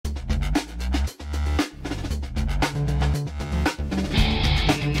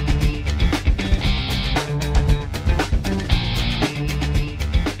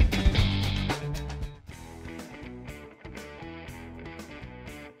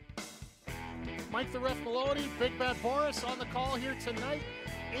Mike the Ref Maloney, Big Bad Boris on the call here tonight.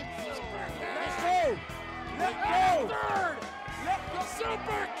 Let's go! Let's go! Third! Let the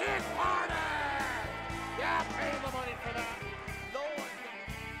Super Kick Party! Yeah, pay the money for that. No one.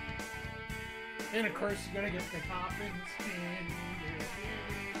 And of course, you gotta get the Coffin spin.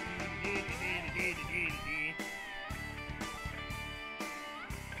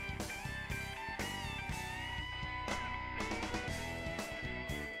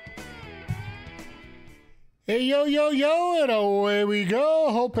 Hey, yo, yo, yo, and away we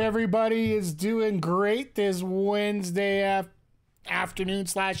go. Hope everybody is doing great this Wednesday afternoon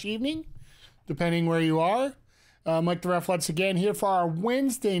 / evening, depending where you are. Mike the Ref once again here for our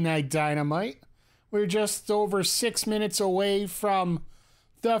Wednesday night Dynamite. We're just over 6 minutes away from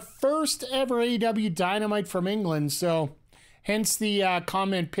the first ever AEW Dynamite from England, so hence the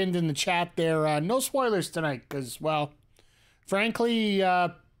comment pinned in the chat there. No spoilers tonight, because, well, frankly,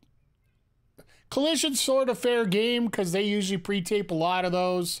 Collision's sort of fair game because they usually pre-tape a lot of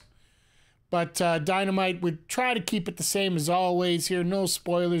those. But Dynamite would try to keep it the same as always here. No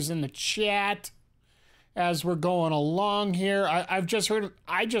spoilers in the chat as we're going along here. I just heard it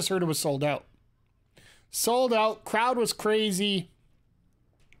was sold out. Sold out. Crowd was crazy.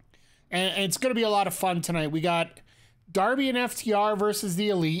 And it's going to be a lot of fun tonight. We got Darby and FTR versus the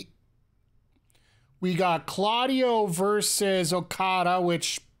Elite. We got Claudio versus Okada,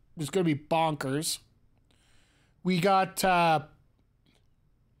 which is going to be bonkers. We got,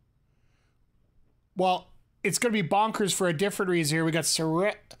 well, it's going to be bonkers for a different reason here. We got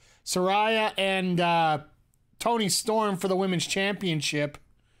Saraya and Toni Storm for the Women's Championship,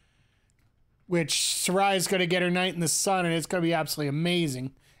 which Saraya's going to get her night in the sun, and it's going to be absolutely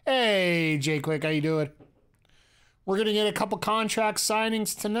amazing. Hey, Jay Quick, how you doing? We're going to get a couple contract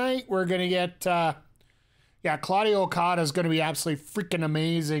signings tonight. We're going to get... yeah, Claudio Okada is going to be absolutely freaking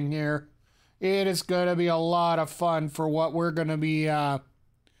amazing here. It is going to be a lot of fun for what we're going to be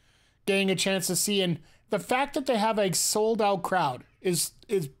getting a chance to see. And the fact that they have a sold-out crowd is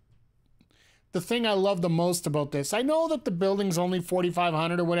the thing I love the most about this. I know that the building's only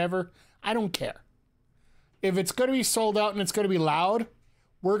 4,500 or whatever. I don't care. If it's going to be sold out and it's going to be loud,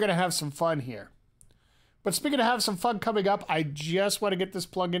 we're going to have some fun here. But speaking of have some fun coming up, I just want to get this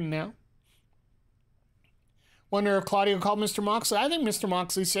plug in now. Wonder if Claudio called Mr. Moxley. I think Mr.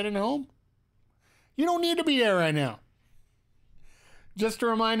 Moxley's sitting at home. You don't need to be there right now. Just a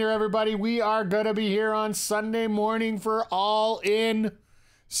reminder, everybody, we are going to be here on Sunday morning for All In,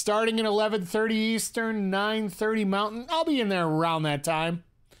 starting at 11:30 Eastern, 9:30 Mountain. I'll be in there around that time.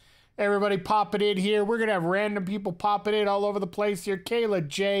 Everybody pop it in here. We're going to have random people popping in all over the place here. Kayla,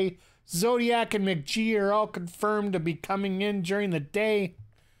 Jay, Zodiac, and McGee are all confirmed to be coming in during the day.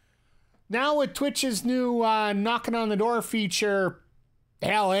 Now with Twitch's new knocking on the door feature,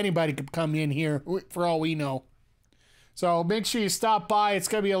 hell, anybody could come in here for all we know. So make sure you stop by. It's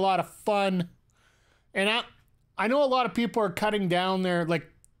going to be a lot of fun. And I know a lot of people are cutting down their, like,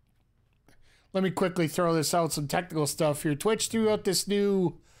 let me quickly throw this out, some technical stuff here. Twitch threw out this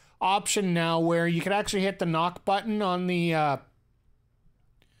new option now where you can actually hit the knock button on the I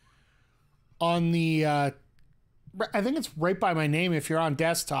think it's right by my name if you're on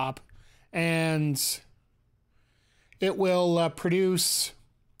desktop. And it will produce,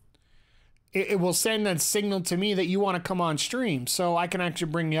 it will send that signal to me that you want to come on stream, so I can actually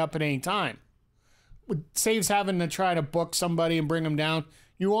bring you up at any time. It saves having to try to book somebody and bring them down.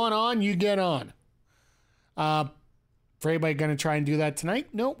 You want on, you get on. For anybody going to try and do that tonight?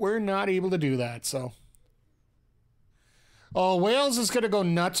 Nope, we're not able to do that, so. Oh, Wales is going to go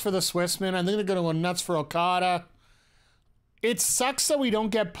nuts for the Swissman. I think they're going to go nuts for Okada. It sucks that we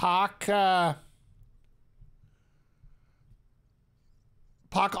don't get Pac on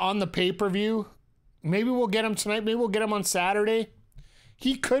the pay-per-view. Maybe we'll get him tonight. Maybe we'll get him on Saturday.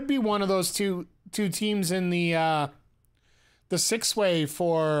 He could be one of those two teams in the six-way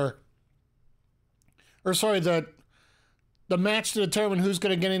for, or sorry, the match to determine who's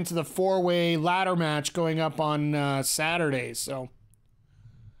going to get into the four-way ladder match going up on Saturday. So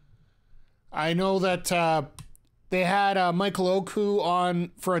I know that they had Michael Oku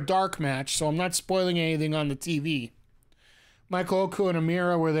on for a dark match, so I'm not spoiling anything on the TV. Michael Oku and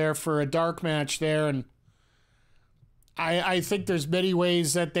Amira were there for a dark match there, and I think there's many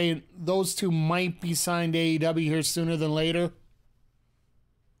ways that those two might be signed to AEW here sooner than later.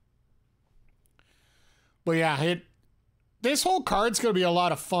 But yeah, this whole card's going to be a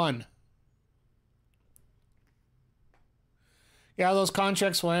lot of fun. Yeah, those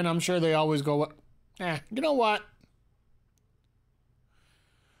contracts will end. I'm sure they always go, you know what?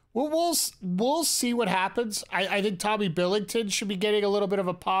 Well, we'll see what happens. I think Tommy Billington should be getting a little bit of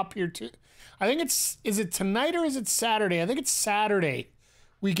a pop here too. I think is it tonight or is it Saturday? I think it's Saturday.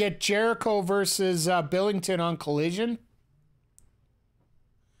 We get Jericho versus Billington on Collision.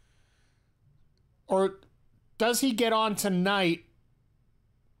 Or does he get on tonight?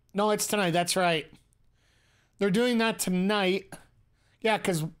 No, it's tonight. That's right. They're doing that tonight. Yeah,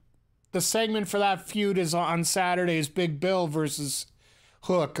 because the segment for that feud is on Saturday's Big Bill versus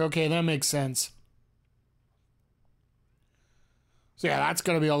Hook. Okay, that makes sense. So yeah, that's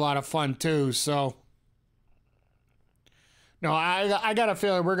going to be a lot of fun too. So no, I got a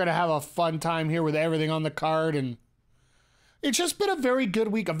feeling we're going to have a fun time here with everything on the card, and it's just been a very good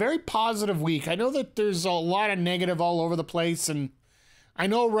week, a very positive week. I know that there's a lot of negative all over the place, and I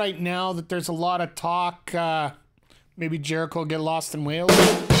know right now that there's a lot of talk. Maybe Jericho will get lost in Wales.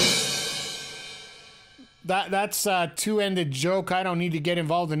 That's a two-ended joke. I don't need to get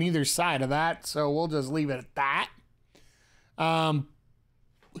involved in either side of that, so we'll just leave it at that.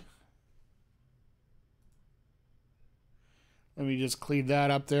 Let me just clean that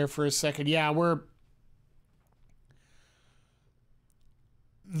up there for a second. Yeah,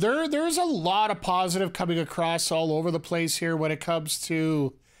 there's a lot of positive coming across all over the place here when it comes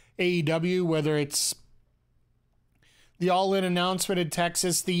to AEW, whether it's the All-In announcement in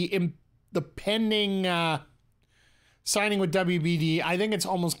Texas, the pending signing with WBD. I think it's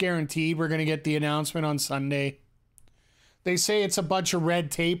almost guaranteed we're going to get the announcement on Sunday. They say it's a bunch of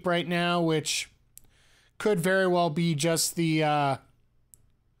red tape right now, which could very well be just the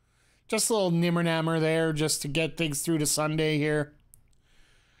just a little nimmer-nammer there just to get things through to Sunday here.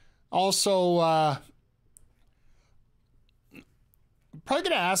 Also, probably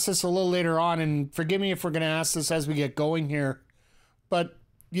going to ask this a little later on, and forgive me if we're going to ask this as we get going here, but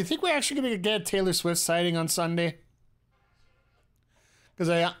do you think we're actually going to get a Taylor Swift sighting on Sunday?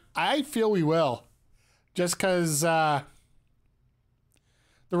 Because I feel we will. Just because the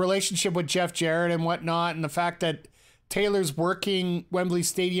relationship with Jeff Jarrett and whatnot, and the fact that Taylor's working Wembley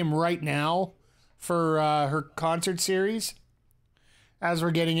Stadium right now for her concert series, as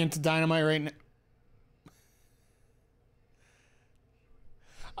we're getting into Dynamite right now.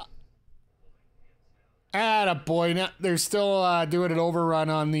 Attaboy. Now they're still doing an overrun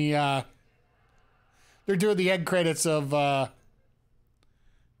on the... they're doing the end credits of...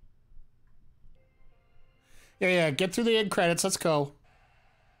 Yeah, get through the end credits. Let's go.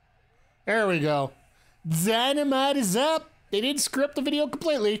 There we go. Dynamite is up. They didn't script the video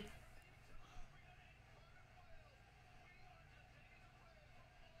completely.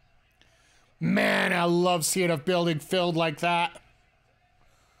 Man, I love seeing a building filled like that.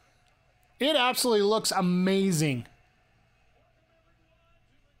 It absolutely looks amazing.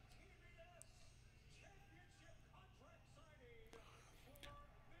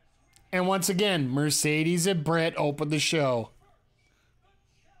 And once again, Mercedes and Britt opened the show.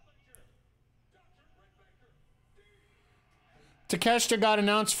 Takeshita got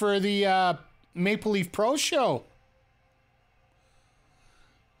announced for the Maple Leaf Pro show.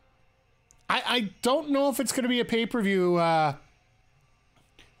 I don't know if it's going to be a pay-per-view,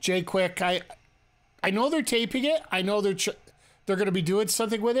 Jay Quick. I know they're taping it. I know they're going to be doing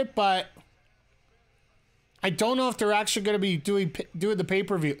something with it, but I don't know if they're actually going to be doing the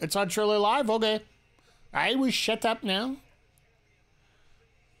pay-per-view. It's on Trailer Live? Okay. I will shut up now.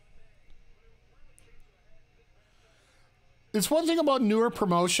 It's one thing about newer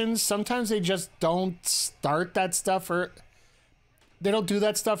promotions. Sometimes they just don't start that stuff, or they don't do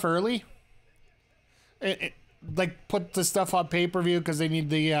that stuff early. Like put the stuff on pay-per-view because they need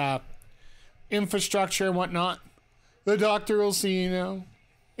the infrastructure and whatnot. The doctor will see you now.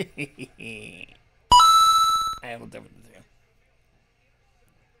 I have a different thing.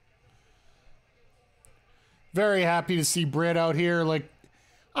 Very happy to see Britt out here. Like,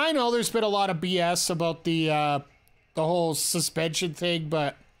 I know there's been a lot of BS about the whole suspension thing,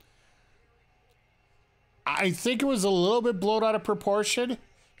 but I think it was a little bit blown out of proportion.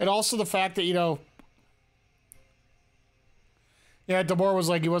 And also the fact that, you know, yeah, DeBoer was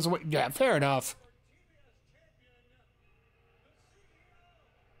like, he wasn't, yeah, fair enough.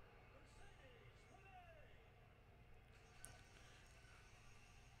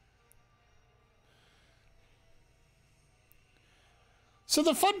 So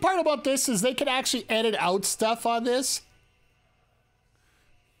the fun part about this is they can actually edit out stuff on this.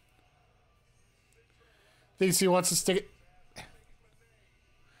 Thinks he wants to stick it.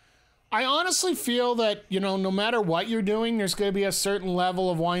 I honestly feel that, you know, no matter what you're doing, there's going to be a certain level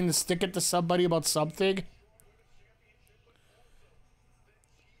of wanting to stick it to somebody about something.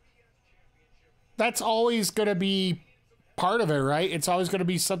 That's always going to be part of it, right? It's always going to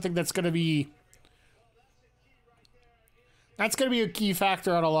be something that's going to be... That's going to be a key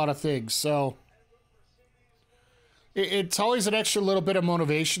factor on a lot of things. So it's always an extra little bit of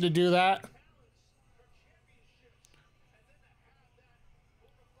motivation to do that.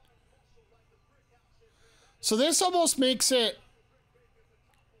 So this almost makes it...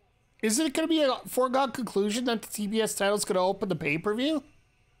 Is it going to be a foregone conclusion that the TBS title is going to open the pay-per-view?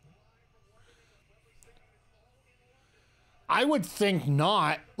 I would think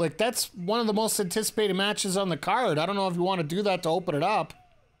not. Like, that's one of the most anticipated matches on the card. I don't know if you want to do that to open it up.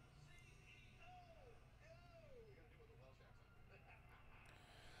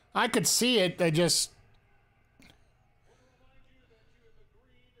 I could see it. I just...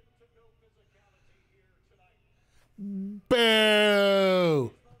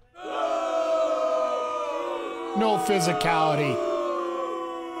 Boo! No physicality.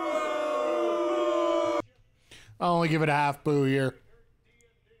 I'll only give it a half boo here.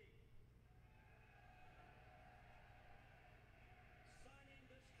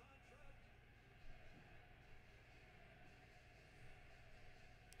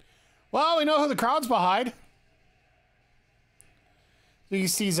 Well, we know who the crowd's behind. You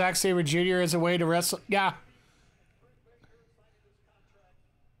see Zack Sabre Jr. as a way to wrestle. Yeah.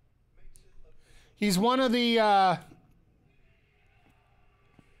 He's one of the...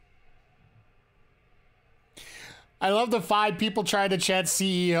 I love the 5 people trying to chant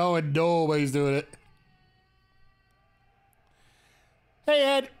CEO and nobody's doing it. Hey,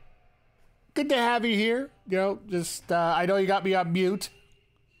 Ed. Good to have you here. You know, just, I know you got me on mute.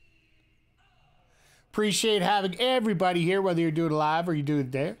 Appreciate having everybody here, whether you're doing it live or you're doing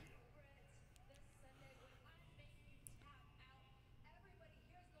it there.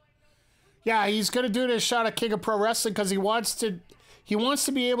 Yeah, he's going to do this shot at King of Pro Wrestling because he wants to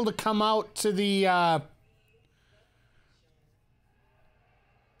be able to come out to the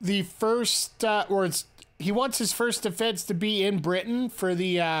first, he wants his first defense to be in Britain for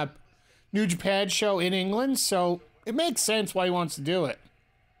the New Japan show in England, so it makes sense why he wants to do it.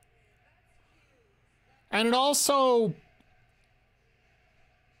 And it also,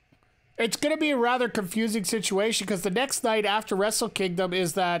 it's going to be a rather confusing situation because the next night after Wrestle Kingdom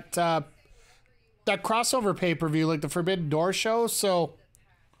is that crossover pay-per-view, like the Forbidden Door show, so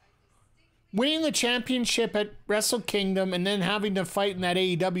winning the championship at Wrestle Kingdom and then having to fight in that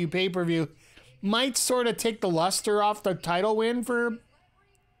AEW pay-per-view might sort of take the luster off the title win for...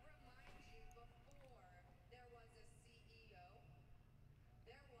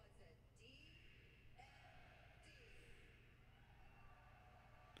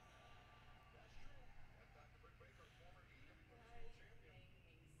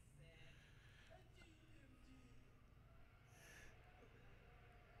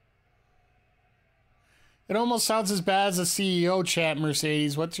 It almost sounds as bad as a CEO chant,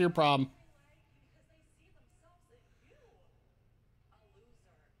 Mercedes. What's your problem?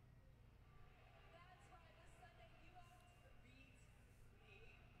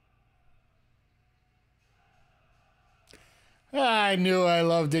 I knew I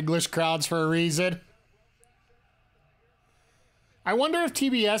loved English crowds for a reason. I wonder if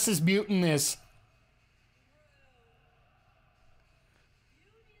TBS is muting this.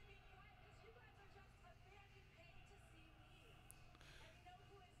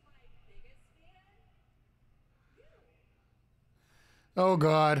 Oh,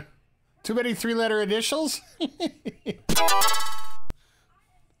 God. Too many 3-letter initials?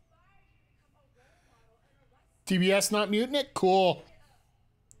 TBS not muting it? Cool.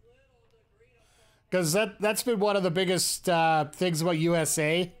 Because that's been one of the biggest things about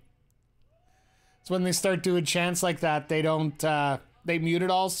USA. It's when they start doing chants like that, they don't, they mute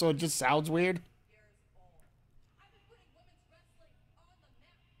it all, so it just sounds weird.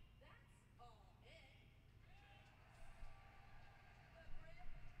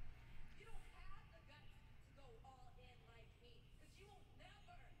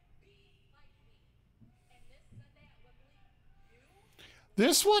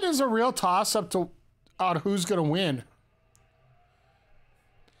 This one is a real toss-up on who's going to win.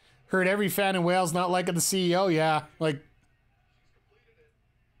 Heard every fan in Wales not liking the CEO. Yeah, like...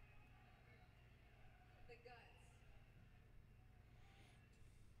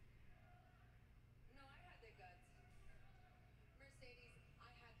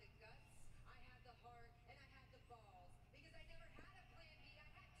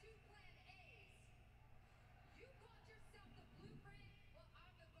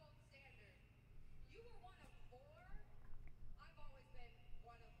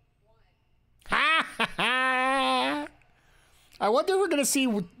 I wonder if we're going to see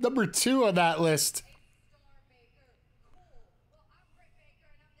number 2 on that list.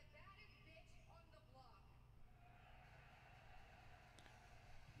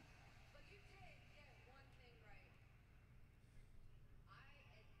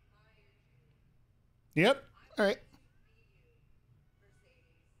 Yep. All right.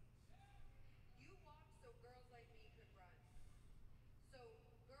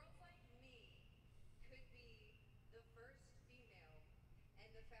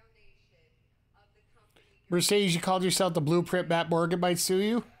 Mercedes, you called yourself the Blueprint. Matt Morgan might sue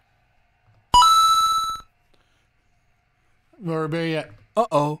you. Or maybe yet.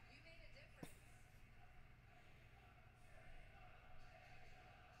 Uh-oh.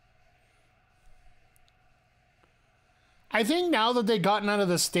 I think now that they've gotten out of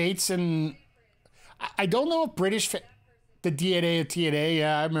the States, and I don't know if the DNA of TNA,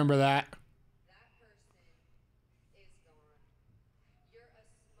 yeah, I remember that.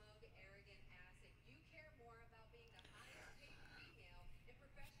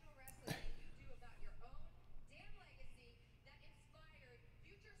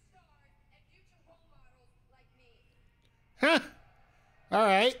 Huh. All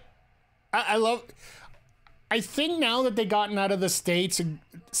right. I love... I think now that they've gotten out of the States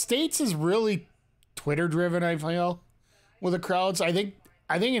is really Twitter driven, I feel, with the crowds. I think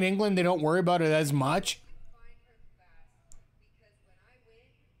in England they don't worry about it as much.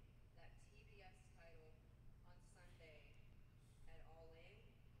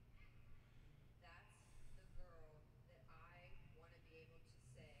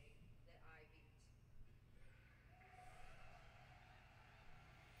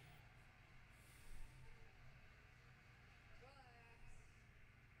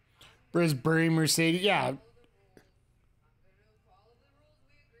 Brisbane, Mercedes, yeah.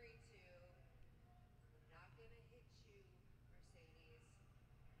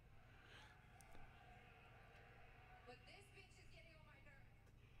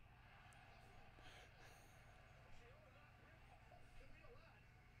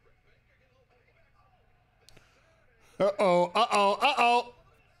 Uh-oh, uh-oh, uh-oh.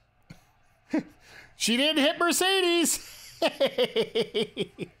 She didn't hit Mercedes.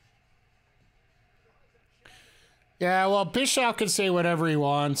 Yeah, well, Bischoff can say whatever he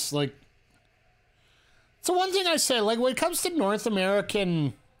wants. Like, so one thing I say, like, when it comes to North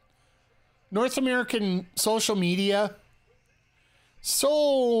American social media,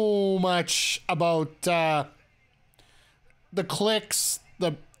 so much about the clicks,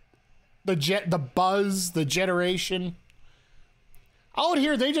 the buzz, the generation. Out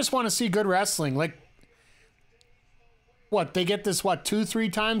here, they just want to see good wrestling. Like, what, they get this,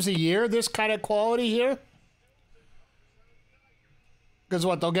 2-3 times a year, this kind of quality here? Because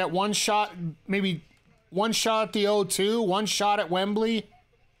what, they'll get one shot, maybe one shot at the O2, one shot at Wembley.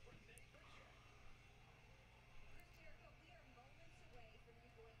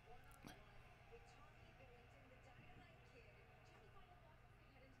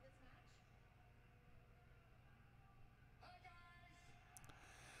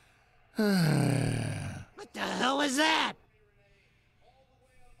 What the hell was that?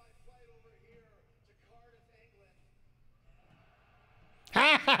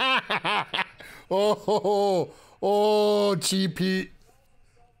 Oh, GP.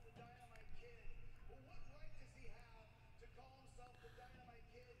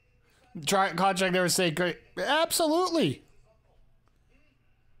 Contract never say great. Absolutely.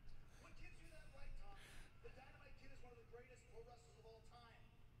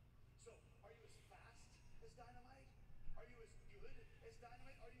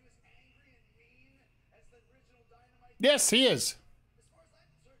 Yes, he is.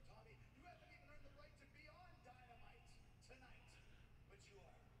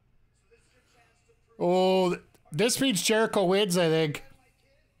 Oh, this means Jericho wins, I think.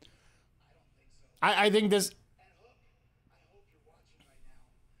 I think this...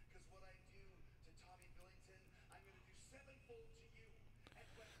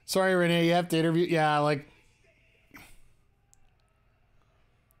 Sorry, Renee, you have to interview... Yeah, like...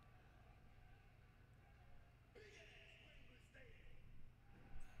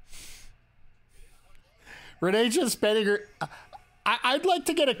 Renee just spending her... I'd like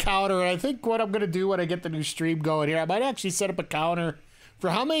to get a counter, and I think what I'm going to do when I get the new stream going here, I might actually set up a counter for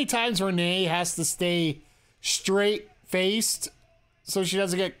how many times Renee has to stay straight-faced so she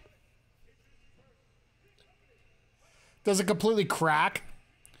doesn't completely crack.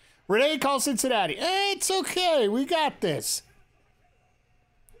 Renee calls Cincinnati. Hey, it's okay. We got this.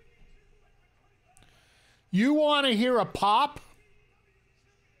 You want to hear a pop?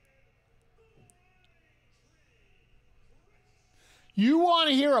 You want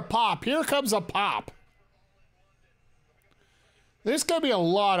to hear a pop. Here comes a pop. This is going to be a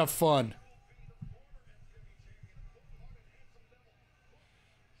lot of fun.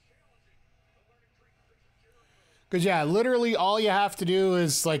 Because, yeah, literally all you have to do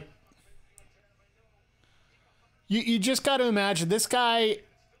is, like... You just got to imagine this guy.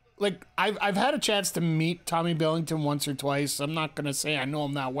 Like, I've had a chance to meet Tommy Billington once or twice. I'm not going to say I know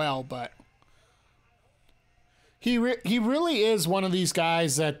him that well, but he really is one of these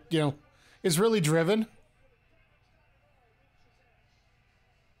guys that, you know, is really driven.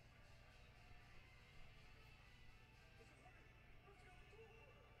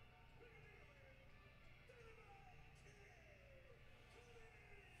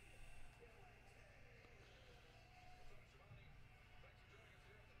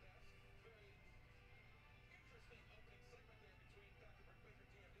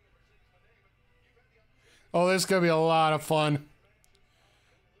 Oh, this is going to be a lot of fun.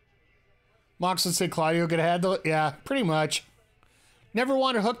 Mox would say Claudio could handle it. Yeah, pretty much. Never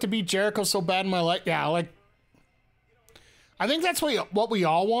wanted Hook to beat Jericho so bad in my life. Yeah, like, I think that's what we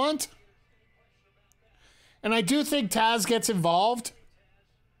all want. And I do think Taz gets involved.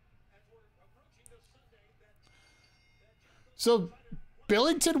 So,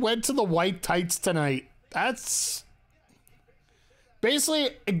 Billington went to the white tights tonight. That's basically...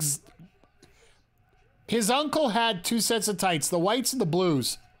 His uncle had two sets of tights, the whites and the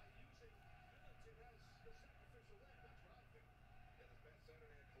blues.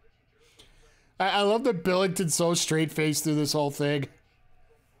 I love that Billington's so straight-faced through this whole thing.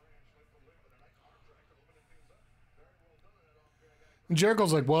 And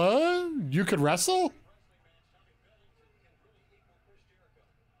Jericho's like, what? You could wrestle?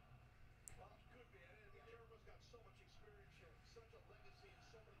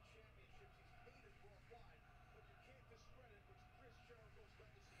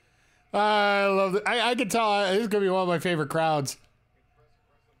 I love it. I can tell this is going to be one of my favorite crowds.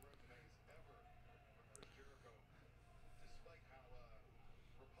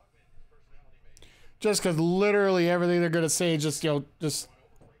 Just because literally everything they're going to say is just, you know, just...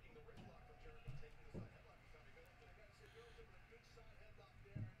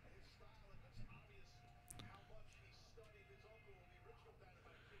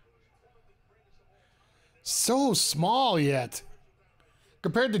 So small yet.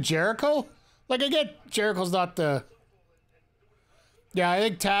 Compared to Jericho? Like, I get Jericho's not the... Yeah, I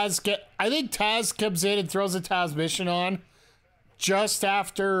think Taz comes in and throws a Taz mission on just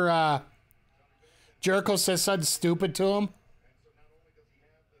after Jericho says something stupid to him.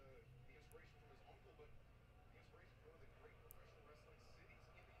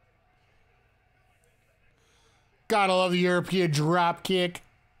 Gotta love the European drop kick.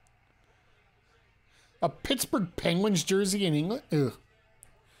 A Pittsburgh Penguins jersey in England? Ugh.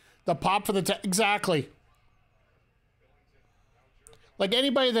 The pop for the... Exactly. Like,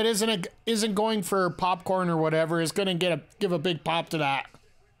 anybody that isn't going for popcorn or whatever is going to give a big pop to that.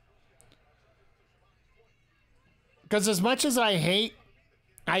 Because as much as I hate...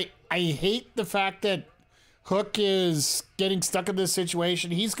 I hate the fact that Hook is getting stuck in this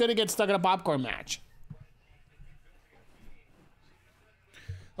situation. He's going to get stuck in a popcorn match.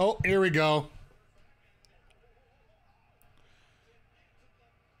 Oh, here we go.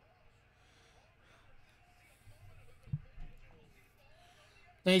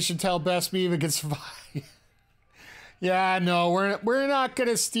 They should tell Best Me even can survive. Yeah, no, we're not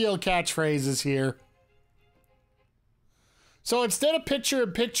gonna steal catchphrases here. So instead of picture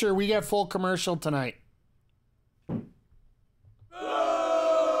in picture, we get full commercial tonight.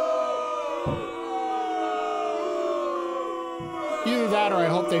 Either that, or I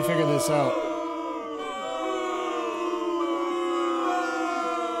hope they figure this out.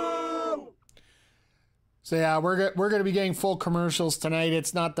 So yeah, we're going to be getting full commercials tonight.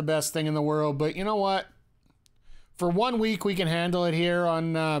 It's not the best thing in the world, but you know what? For 1 week, we can handle it here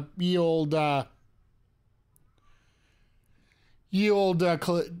on ye old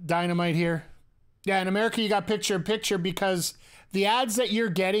Dynamite here. Yeah, in America, you got picture-in-picture because the ads that you're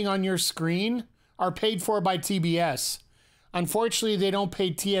getting on your screen are paid for by TBS. Unfortunately, they don't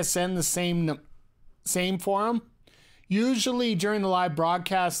pay TSN the same for them. Usually during the live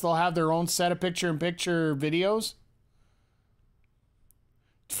broadcast, they'll have their own set of picture-in-picture videos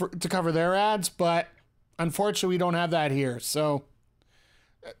to cover their ads, but unfortunately, we don't have that here. So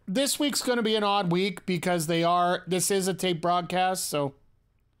this week's going to be an odd week because this is a tape broadcast, so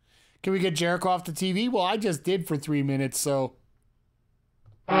can we get Jericho off the TV? Well, I just did for 3 minutes, so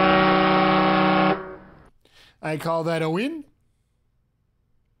I call that a win.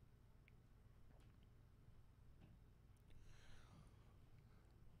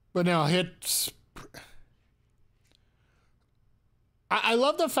 But now hits. I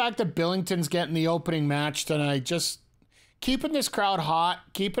love the fact that Billington's getting the opening match tonight. Just keeping this crowd hot,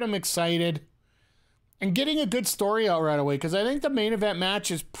 keeping them excited, and getting a good story out right away. Because I think the main event match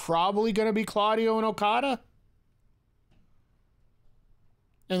is probably going to be Claudio and Okada.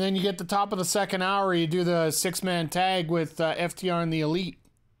 And then you get the top of the second hour, you do the 6-man tag with FTR and the Elite.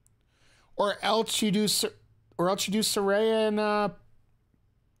 Or else you do Saraya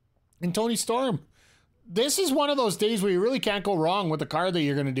and Toni Storm. This is one of those days where you really can't go wrong with the card that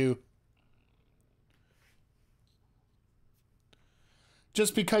you're going to do.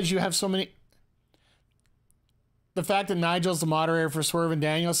 Just because you have so many... The fact that Nigel's the moderator for Swerve and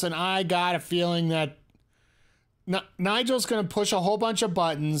Danielson, I got a feeling that Nigel's going to push a whole bunch of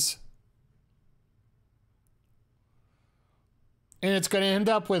buttons. And it's going to end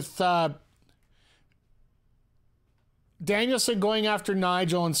up with Danielson going after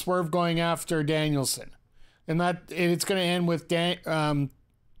Nigel and Swerve going after Danielson. And it's going to end with Danielson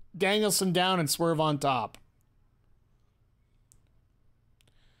down and Swerve on top.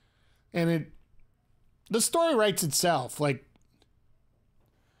 And the story writes itself. Like,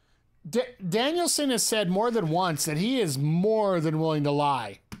 Danielson has said more than once that he is more than willing to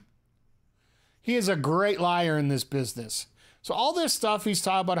lie. He is a great liar in this business. So all this stuff he's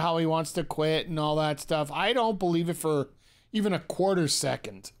talking about how he wants to quit and all that stuff, I don't believe it for even a quarter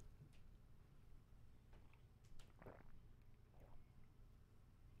second.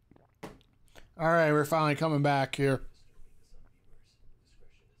 All right, we're finally coming back here.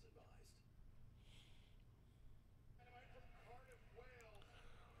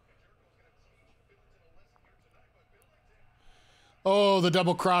 Oh, the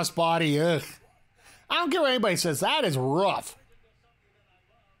double cross body. Ugh. I don't care what anybody says. That is rough.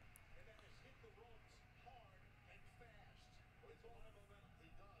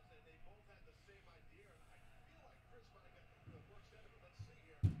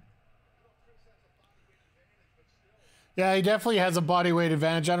 Yeah, he definitely has a body weight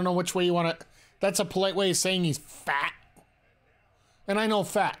advantage. I don't know which way you want to... That's a polite way of saying he's fat. And I know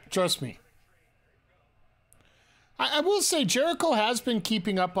fat. Trust me. I will say Jericho has been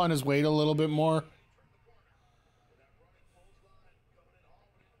keeping up on his weight a little bit more.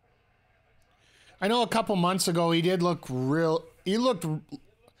 I know a couple months ago he did look real... He looked...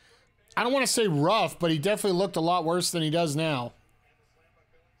 I don't want to say rough, but he definitely looked a lot worse than he does now.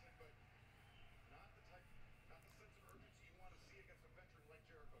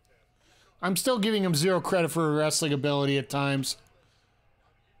 I'm still giving him zero credit for wrestling ability at times.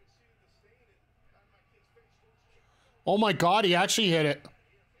 Oh my God, he actually hit it.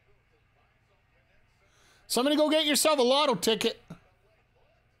 Somebody go get yourself a lotto ticket.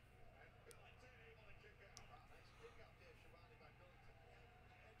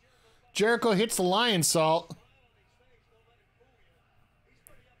 Jericho hits the lion salt.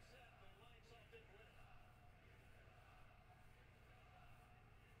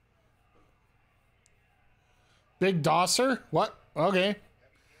 Big Dosser? What? Okay.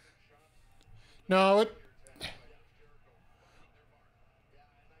 No,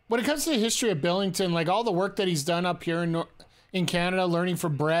 when it comes to the history of Billington, like all the work that he's done up here in Canada, learning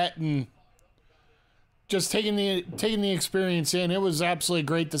from Britt and just taking the experience in, it was absolutely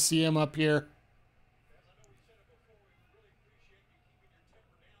great to see him up here.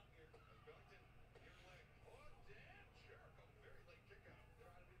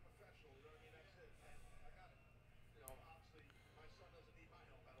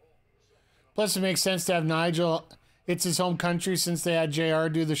 Plus, it makes sense to have Nigel. It's his home country since they had JR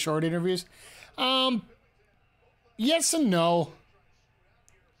do the short interviews. Yes and no.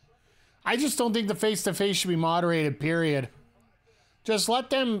 I just don't think the face-to-face should be moderated, period. Just let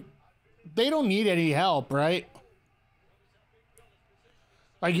them... They don't need any help, right?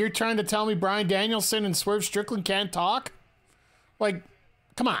 Like, you're trying to tell me Bryan Danielson and Swerve Strickland can't talk? Like,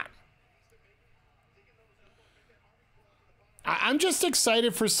 come on. I'm just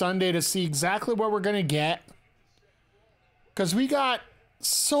excited for Sunday to see exactly what we're going to get. Because we got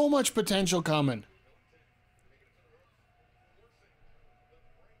so much potential coming.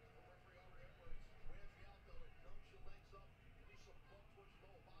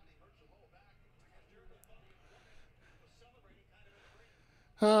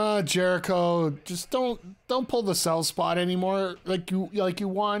 Jericho, just don't pull the sell spot anymore like you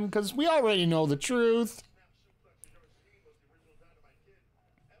won, because we already know the truth.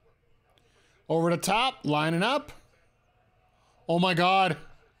 Over the top, lining up. Oh my God.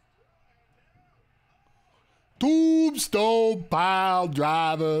 Tombstone pile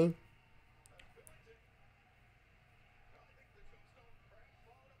driver.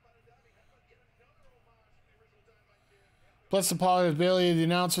 Plus the possibility of the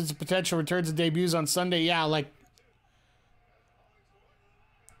announcements of potential returns and debuts on Sunday. Yeah, like...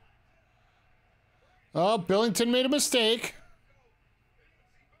 Oh, Billington made a mistake.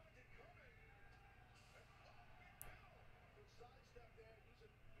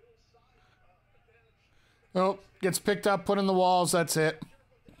 Gets picked up, put in the walls. That's it.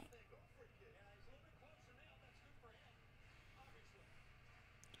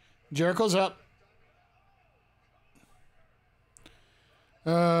 Jericho's up.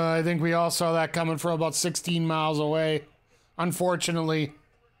 I think we all saw that coming from about 16 miles away. Unfortunately.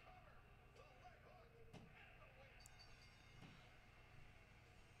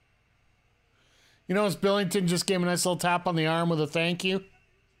 You notice Billington just gave him a nice little tap on the arm with a thank you.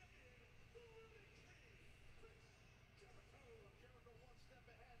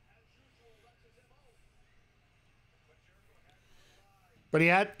 But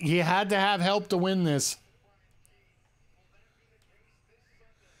he had to have help to win this.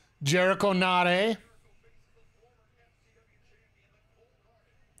 Jericho not, eh?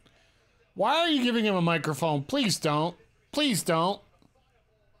 Why are you giving him a microphone? Please don't. Please don't.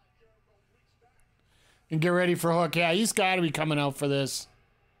 And get ready for Hook. Yeah, he's got to be coming out for this.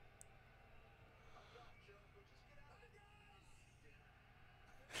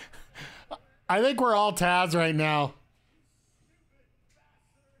 I think we're all Taz right now.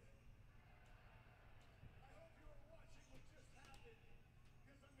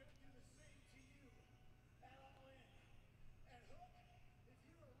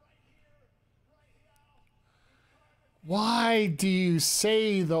 Why do you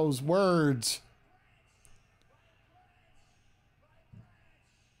say those words?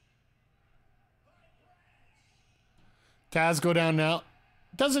 Taz go down now.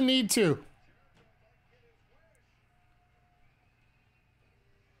 Doesn't need to.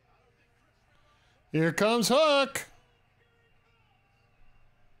 Here comes Hook.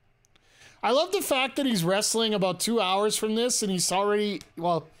 I love the fact that he's wrestling about 2 hours from this and he's already,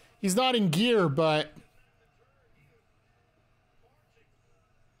 well, he's not in gear, but...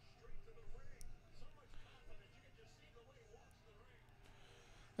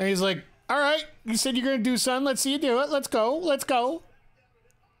 And he's like, all right, you said you're going to do something. Let's see you do it. Let's go. Let's go.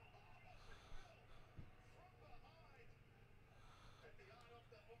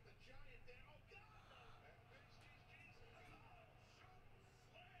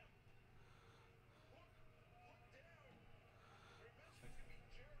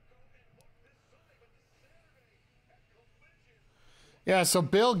 Yeah, so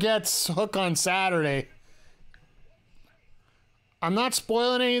Bill gets Hook on Saturday. I'm not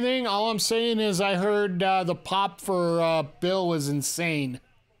spoiling anything. All I'm saying is I heard the pop for Bill was insane.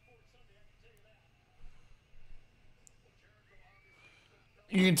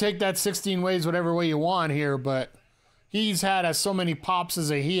 You can take that 16 ways whatever way you want here, but he's had so many pops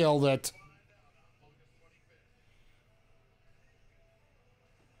as a heel that...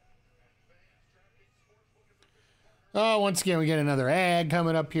 Oh, once again, we get another ad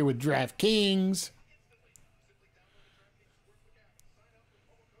coming up here with DraftKings.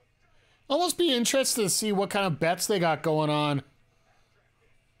 Almost be interested to see what kind of bets they got going on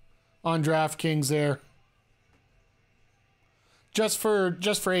DraftKings there. Just for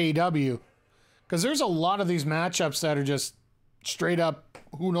AEW. Because there's a lot of these matchups that are just straight up,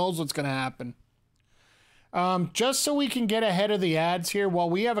 who knows what's going to happen. Just so we can get ahead of the ads here while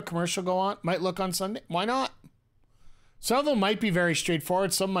we have a commercial go on. Might look on Sunday. Why not? Some of them might be very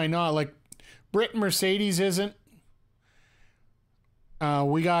straightforward. Some might not. Like Britt Mercedes isn't.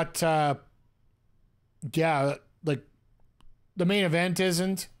 We got, yeah, like the main event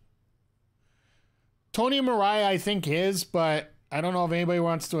isn't. Toni and Mariah, I think, is, but I don't know if anybody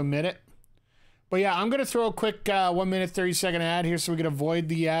wants to admit it. But yeah, I'm going to throw a quick 1 minute, 30-second ad here so we can avoid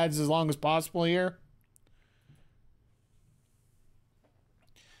the ads as long as possible here.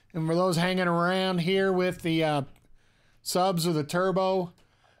 And for those hanging around here with the subs or the turbo,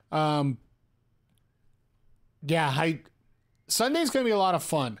 yeah, Sunday's going to be a lot of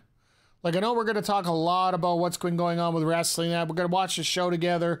fun. Like, I know we're going to talk a lot about what's been going on with wrestling. We're going to watch the show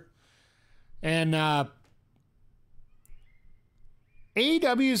together. And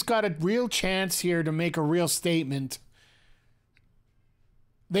AEW's got a real chance here to make a real statement.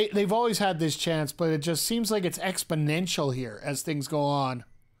 They've always had this chance, but it just seems like it's exponential here as things go on.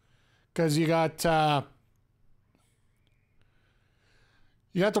 Because you got the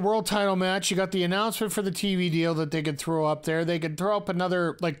world title match. You got the announcement for the TV deal that they could throw up there. They could throw up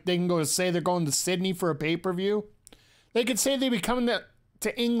another, like, they can go to say they're going to Sydney for a pay-per-view. They could say they'd be coming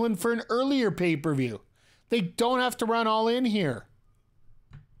to England for an earlier pay-per-view. They don't have to run all in here.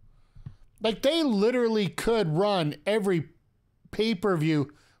 Like, they literally could run every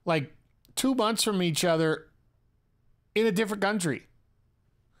pay-per-view, like, 2 months from each other in a different country.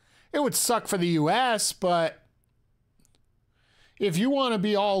 It would suck for the U.S., but if you want to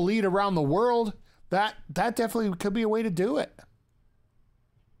be all elite around the world, that definitely could be a way to do it.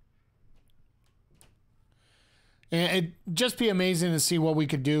 And it'd just be amazing to see what we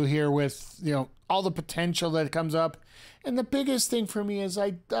could do here with, you know, all the potential that comes up. And the biggest thing for me is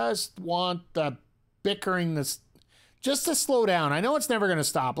I just want the bickering just to slow down. I know it's never going to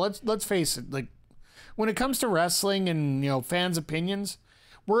stop. Let's face it. Like, when it comes to wrestling and, you know, fans' opinions,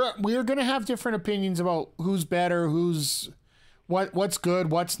 we're going to have different opinions about who's better, what's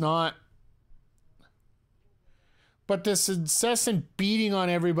good, what's not. But this incessant beating on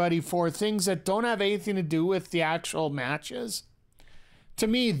everybody for things that don't have anything to do with the actual matches, to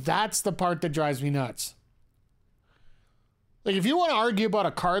me, that's the part that drives me nuts. Like, if you want to argue about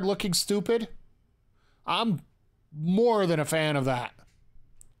a card looking stupid, I'm more than a fan of that.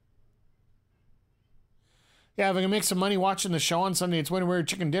 Yeah, if I can make some money watching the show on Sunday, it's Winter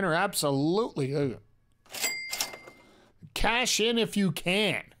Chicken Dinner. Absolutely. Cash in if you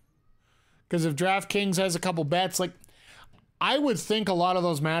can. Because if DraftKings has a couple bets, like, I would think a lot of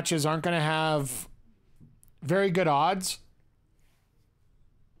those matches aren't going to have very good odds.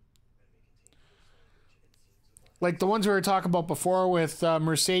 Like the ones we were talking about before with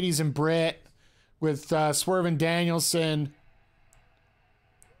Mercedes and Britt, with Swerve and Danielson.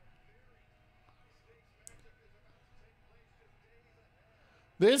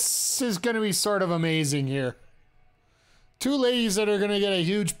 This is going to be sort of amazing here. Two ladies that are going to get a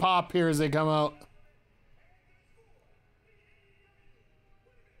huge pop here as they come out.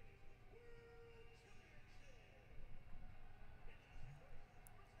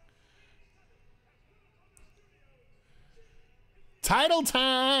 Title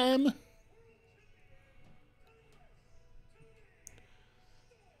time.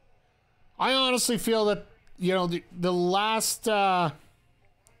 I honestly feel that, you know, the last...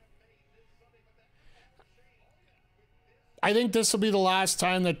 I think this will be the last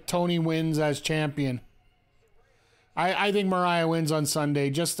time that Toni wins as champion. I think Mariah wins on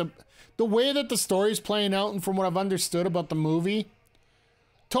Sunday. Just the way that the story's playing out, and from what I've understood about the movie,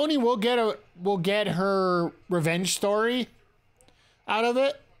 Toni will get her revenge story out of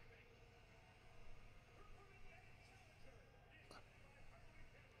it.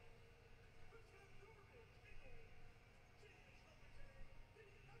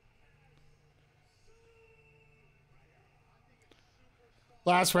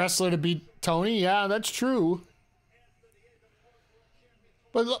 Last wrestler to beat Toni, yeah, that's true.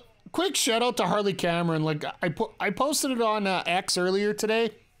 But look, quick shout out to Harley Cameron. Like I posted it on X earlier today.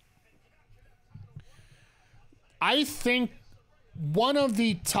 I think one of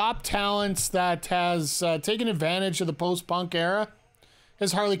the top talents that has taken advantage of the post-punk era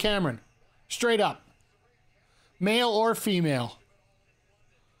is Harley Cameron. Straight up. Male or female.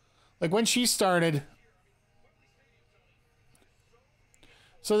 Like when she started...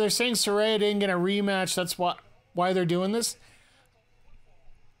 So they're saying Saraya didn't get a rematch. That's why they're doing this.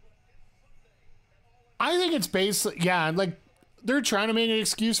 I think it's basically, yeah, like they're trying to make an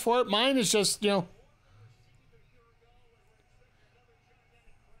excuse for it. Mine is just, you know,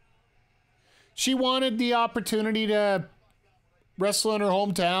 she wanted the opportunity to wrestle in her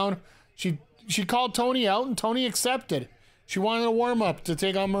hometown. She called Toni out and Toni accepted. She wanted a warm-up to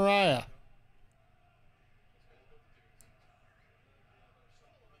take on Mariah.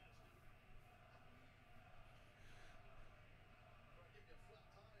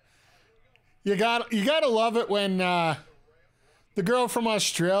 You gotta love it when the girl from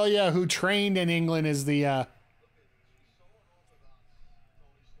Australia who trained in England is the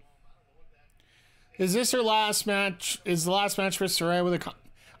is this her last match? Is the last match for Saraya with a...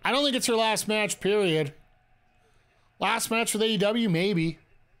 I don't think it's her last match, period. Last match with AEW, maybe.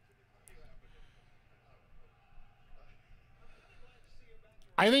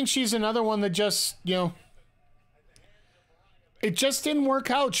 I think she's another one that just, you know... It just didn't work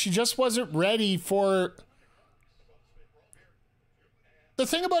out. She just wasn't ready for... The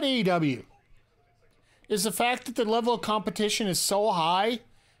thing about AEW is the fact that the level of competition is so high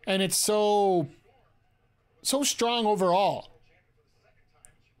and it's so strong overall.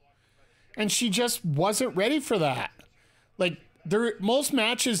 And she just wasn't ready for that. Like, most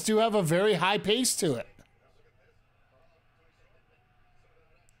matches do have a very high pace to it.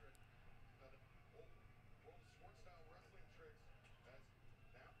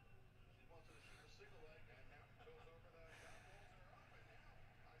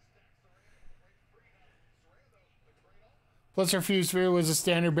 Plus her fuse fear was a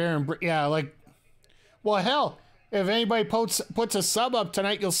standard bear and yeah, like, well, hell, if anybody puts a sub up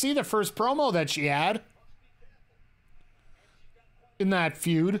tonight, you'll see the first promo that she had in that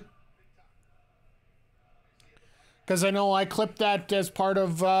feud. Because I know I clipped that as part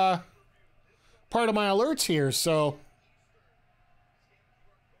of my alerts here, so.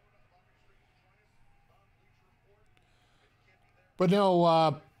 But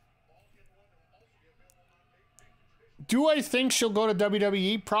no, do I think she'll go to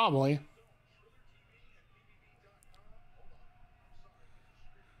WWE? Probably.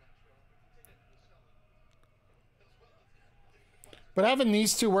 But having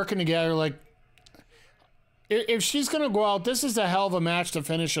these two working together, like, if she's going to go out, this is a hell of a match to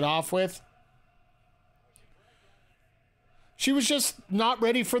finish it off with. She was just not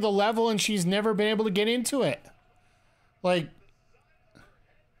ready for the level, and she's never been able to get into it.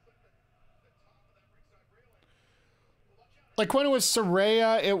 Like, when it was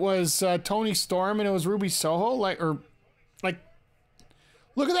Saraya, it was Toni Storm, and it was Ruby Soho. Like,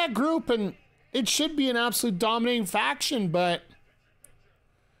 look at that group, and it should be an absolute dominating faction, but...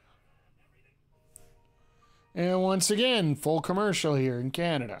 And once again, full commercial here in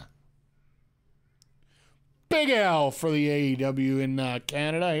Canada. Big L for the AEW in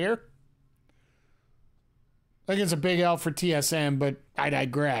Canada here. I think it's a big L for TSM, but I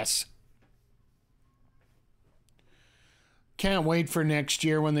digress. Can't wait for next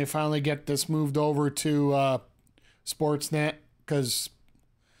year when they finally get this moved over to Sportsnet, because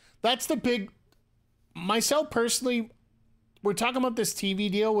that's the big... Myself personally, we're talking about this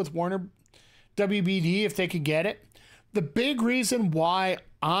TV deal with Warner WBD, if they could get it. The big reason why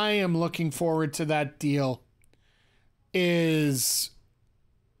I am looking forward to that deal is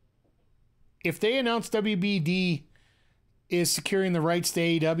if they announce WBD is securing the rights to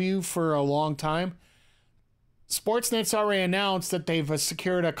AEW for a long time, Sportsnet's already announced that they've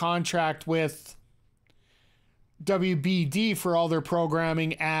secured a contract with WBD for all their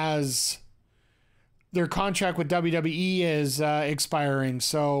programming as their contract with WWE is expiring.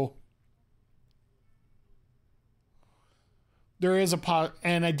 So there is a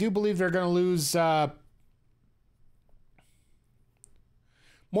and I do believe they're going to lose.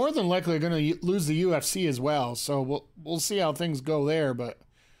 More than likely, they're going to lose the UFC as well. So we'll see how things go there. But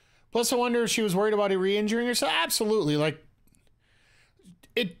plus, I wonder if she was worried about re-injuring herself. Absolutely, like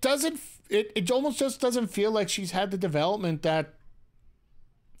it doesn't. It almost just doesn't feel like she's had the development that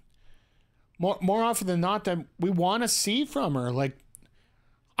more often than not that we want to see from her. Like,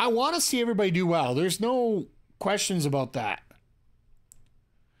 I want to see everybody do well. There's no questions about that.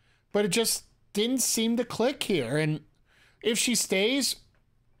 But it just didn't seem to click here. And if she stays,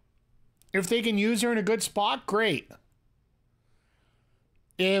 if they can use her in a good spot, great.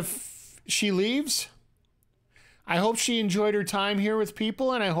 If she leaves, I hope she enjoyed her time here with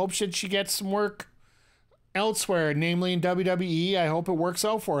people, and I hope that she gets some work elsewhere, namely in WWE. I hope it works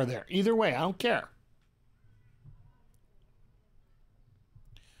out for her there. Either way, I don't care.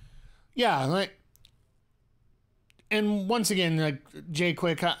 Yeah, like, and once again, like Jay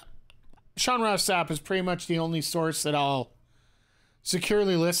Quick, Sean Ross Sapp is pretty much the only source that I'll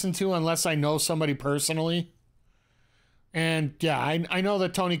securely listen to unless I know somebody personally. And yeah, I know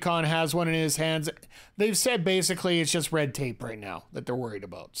that Tony Khan has one in his hands. They've said basically it's just red tape right now that they're worried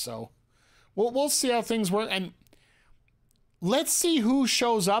about. So we'll see how things work. And let's see who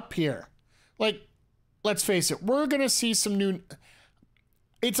shows up here. Like, let's face it, we're going to see some new...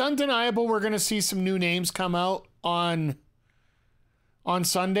 It's undeniable we're going to see some new names come out on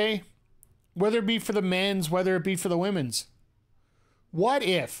Sunday. Whether it be for the men's, whether it be for the women's. What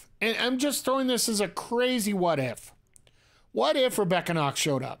if, and I'm just throwing this as a crazy what if. What if Rebecca Knox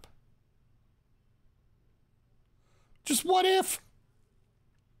showed up? Just what if?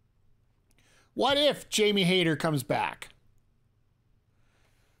 What if Jamie Hayter comes back?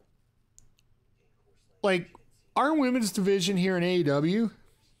 Like, our women's division here in AEW,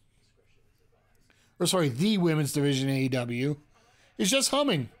 or sorry, the women's division in AEW, is just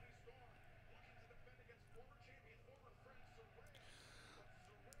humming.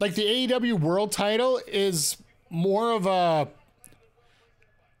 Like, the AEW World title is more of a...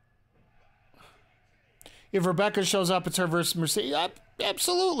 If Rebecca shows up, it's her versus Mercedes.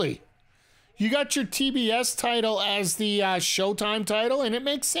 Absolutely. You got your TBS title as the Showtime title, and it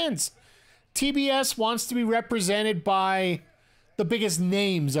makes sense. TBS wants to be represented by the biggest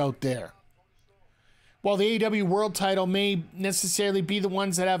names out there. While the AEW World title may necessarily be the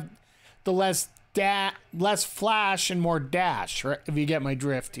ones that have the less flash and more dash, right? If you get my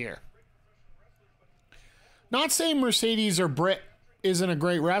drift here. Not saying Mercedes or Britt isn't a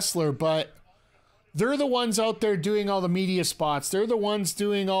great wrestler, but they're the ones out there doing all the media spots. They're the ones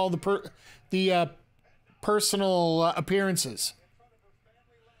doing all the personal appearances.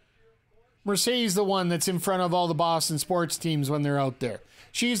 Mercedes the one that's in front of all the Boston sports teams when they're out there.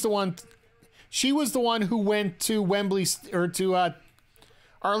 She's the one. She was the one who went to Wembley or to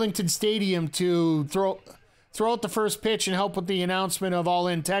Arlington Stadium to throw out the first pitch and help with the announcement of All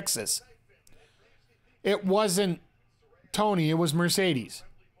In Texas. It wasn't Toni. It was Mercedes.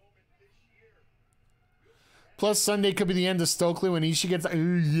 Plus, Sunday could be the end of Stokely when Ishii gets...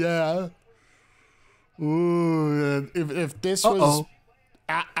 Ooh, yeah. Ooh, if this was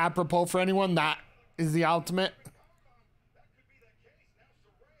apropos for anyone, that is the ultimate.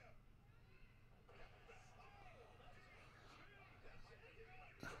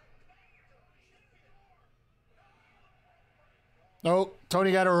 Oh,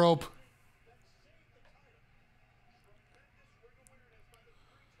 Toni got a rope.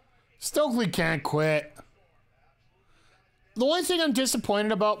 Stokely can't quit. The only thing I'm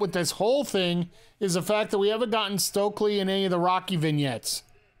disappointed about with this whole thing is the fact that we haven't gotten Stokely in any of the Rocky vignettes.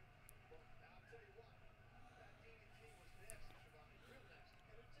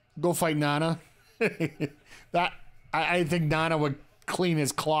 Go fight Nana. I think Nana would clean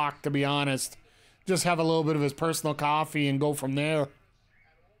his clock, to be honest. Just have a little bit of his personal coffee and go from there.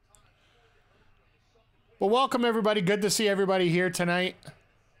 But welcome, everybody. Good to see everybody here tonight.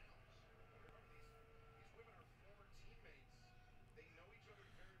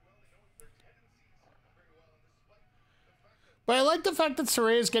 But I like the fact that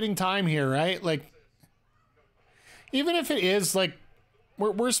Saraya's getting time here, right? Like, even if it is, like,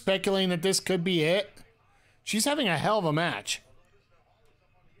 we're speculating that this could be it, she's having a hell of a match.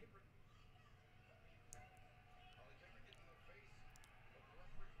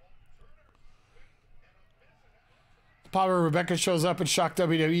 Probably Rebecca shows up and shock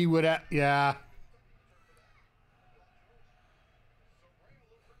WWE would at, yeah.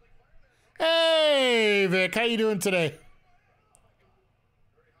 Hey, Vic, how you doing today?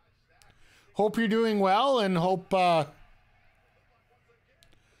 Hope you're doing well and hope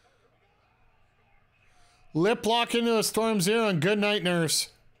lip lock into a Storm Zero and good night, nurse.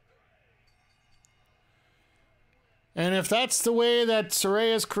 And if that's the way that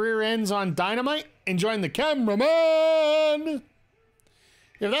Saraya's career ends on Dynamite, enjoying the cameraman.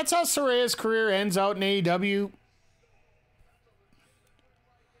 If that's how Saraya's career ends out in AEW,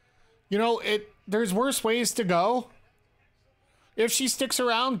 you know, there's worse ways to go. If she sticks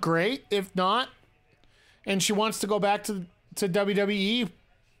around, great. If not, and she wants to go back to WWE,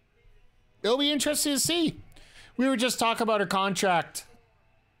 it'll be interesting to see. We were just talking about her contract.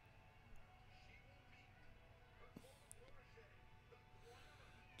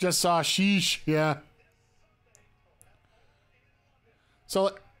 Just saw sheesh, yeah.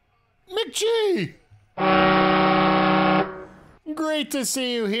 So, McGee! Great to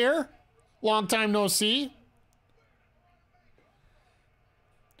see you here. Long time no see.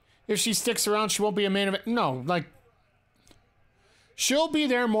 If she sticks around, she won't be a main event. No, like, she'll be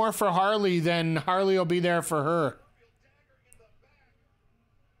there more for Harley than Harley will be there for her.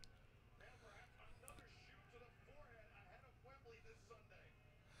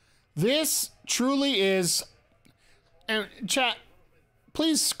 This truly is, and chat,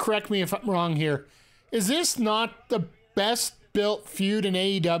 please correct me if I'm wrong here. Is this not the best built feud in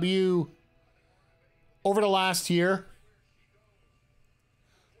AEW over the last year?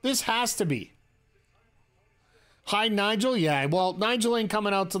 This has to be. Hi, Nigel? Yeah, well, Nigel ain't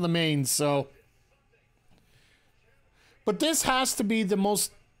coming out to the main, so. But this has to be the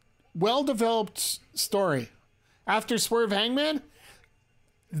most well-developed story. After Swerve Hangman,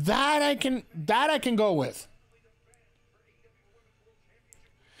 that I can go with.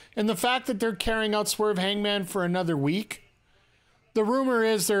 And the fact that they're carrying out Swerve Hangman for another week, the rumor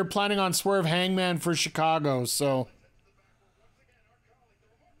is they're planning on Swerve Hangman for Chicago, so.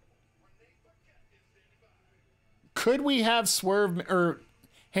 Could we have Swerve or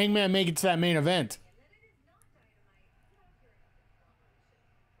Hangman make it to that main event?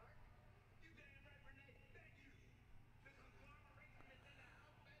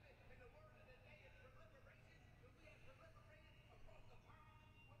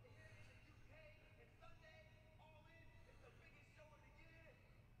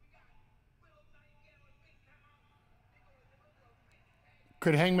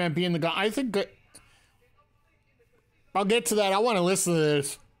 Could Hangman be in the gun? I think good. I'll get to that. I want to listen to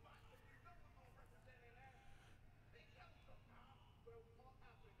this.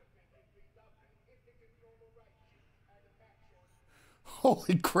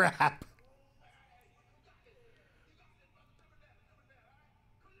 Holy crap.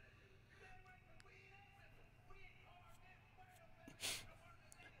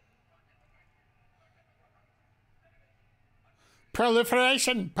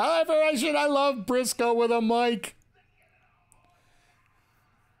 Proliferation. I love Briscoe with a mic.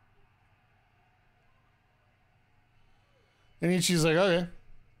 And then she's like, okay.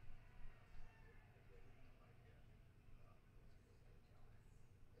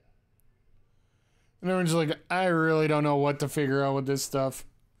 And everyone's like, I really don't know what to figure out with this stuff.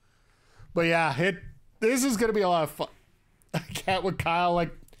 But yeah, this is going to be a lot of fun. I can't with Kyle.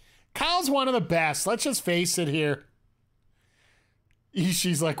 Like, Kyle's one of the best. Let's just face it here.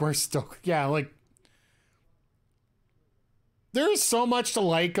 She's like, we're stoked. Yeah, like, there is so much to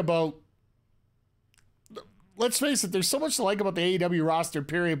like about, let's face it, there's so much to like about the AEW roster,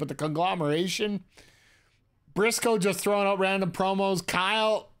 period, but the conglomeration, Briscoe just throwing out random promos,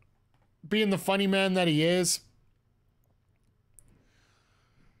 Kyle being the funny man that he is.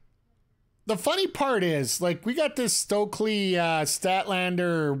 The funny part is, like, we got this Stokely,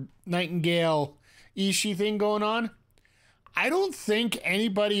 Statlander, Nightingale, Ishii thing going on. I don't think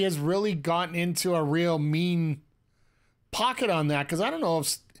anybody has really gotten into a real mean pocket on that, because I don't know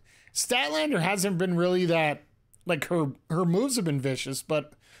if Statlander hasn't been really that, like, her moves have been vicious,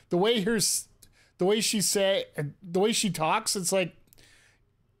 but the way she talks, it's like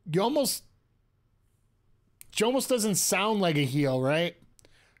she almost doesn't sound like a heel, right?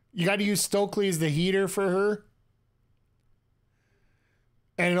 You got to use Stokely as the heater for her.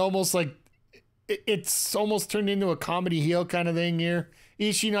 And it almost like, it's almost turned into a comedy heel kind of thing here.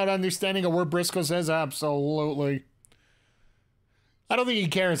 Ishii not understanding of where Briscoe says? Absolutely. I don't think he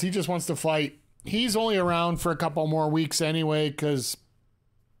cares. He just wants to fight. He's only around for a couple more weeks anyway, because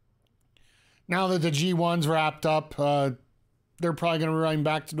now that the G1's wrapped up, they're probably going to run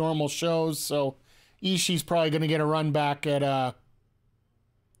back to normal shows. So Ishii's probably going to get a run back at...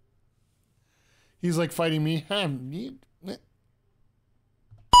 He's like fighting me.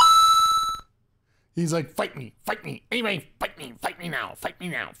 He's like, fight me. Anyway, fight me now.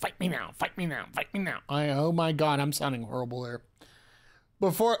 Oh my God, I'm sounding horrible there.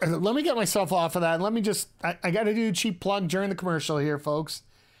 Let me get myself off of that. Let me just, I got to do a cheap plug during the commercial here, folks.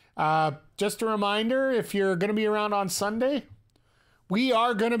 Just a reminder, if you're going to be around on Sunday, we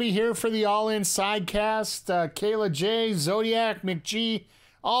are going to be here for the All In Sidecast. Kayla J, Zodiac, McG,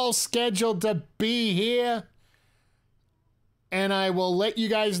 all scheduled to be here. And I will let you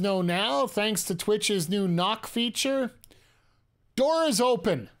guys know now, thanks to Twitch's new knock feature, door is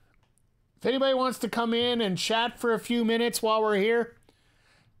open. If anybody wants to come in and chat for a few minutes while we're here,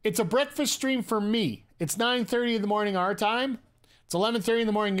 it's a breakfast stream for me. It's 9:30 in the morning our time. It's 11:30 in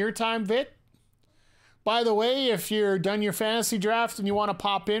the morning your time, Vit. By the way, if you're done your fantasy draft and you want to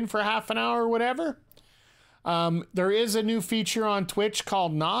pop in for half an hour or whatever, there is a new feature on Twitch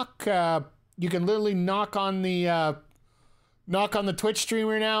called Knock. You can literally knock on the Twitch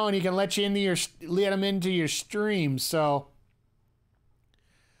streamer now, and he can let him into your stream. So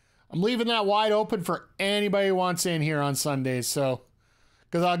I'm leaving that wide open for anybody who wants in here on Sundays. So,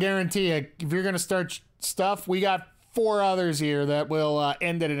 because I'll guarantee you, if you're gonna start stuff, we got 4 others here that will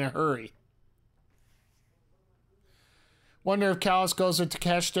end it in a hurry. Wonder if Callis goes with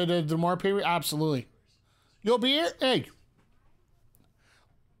Takeshita to the more period. Absolutely. You'll be here? Hey.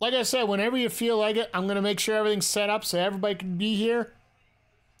 Like I said, whenever you feel like it, I'm going to make sure everything's set up so everybody can be here.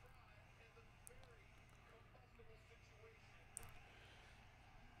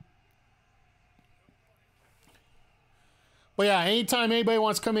 But yeah, anytime anybody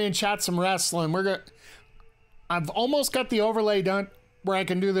wants to come in and chat some wrestling, I've almost got the overlay done where I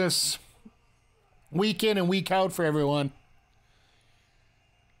can do this week in and week out for everyone.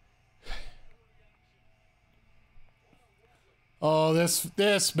 Oh,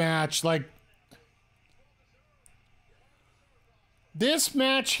 this match, like, this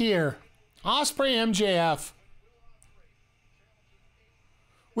match here, Ospreay MJF,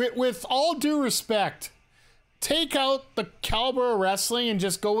 with all due respect, take out the caliber of wrestling and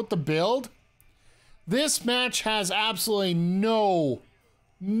just go with the build. This match has absolutely no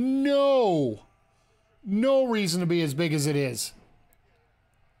reason to be as big as it is.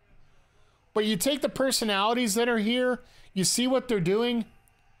 But you take the personalities that are here, you see what they're doing.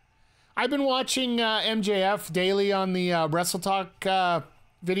 I've been watching MJF daily on the Wrestle Talk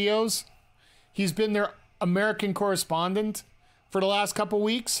videos. He's been their American correspondent for the last couple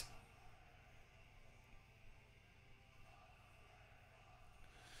weeks.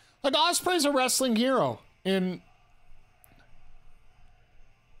 Like, Ospreay's a wrestling hero in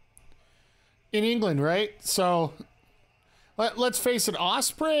England, right? So let's face it,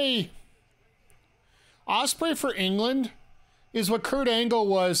 Ospreay for England is what Kurt Angle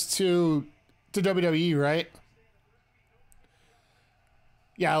was to WWE, right?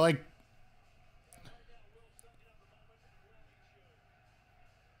 Yeah, like,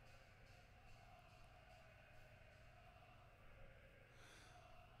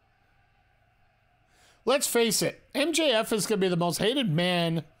 let's face it, MJF is going to be the most hated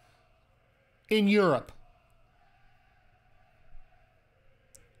man in Europe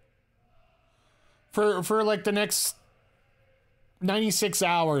for like the next 96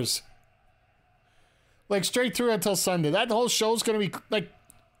 hours. Like straight through until Sunday. That whole show's going to be like...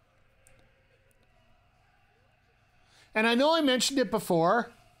 And I know I mentioned it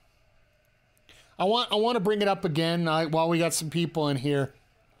before. I want to bring it up again while we got some people in here.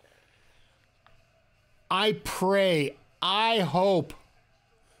 I pray, I hope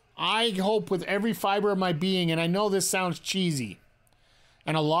with every fiber of my being, and I know this sounds cheesy,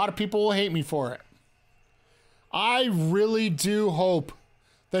 and a lot of people will hate me for it. I really do hope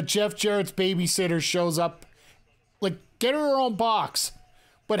that Jeff Jarrett's babysitter shows up. Like, get her own box,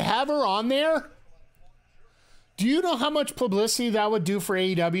 but have her on there. Do you know how much publicity that would do for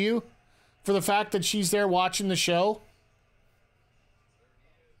AEW? For the fact that she's there watching the show?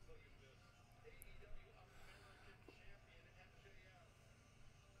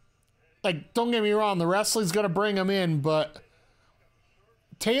 Like, don't get me wrong, the wrestling's going to bring them in, but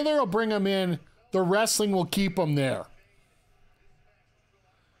Taylor will bring them in. The wrestling will keep them there.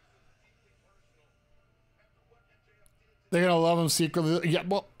 They're going to love him secretly. Yeah,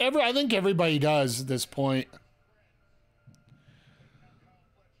 well, I think everybody does at this point.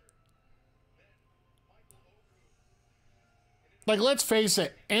 Like, let's face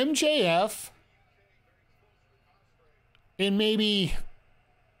it, MJF in maybe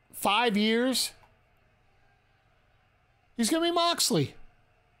 5 years, he's going to be Moxley.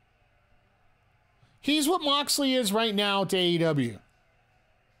 He's what Moxley is right now to AEW.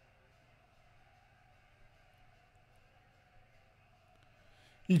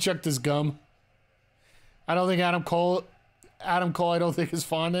 He checked his gum. I don't think Adam Cole, I don't think is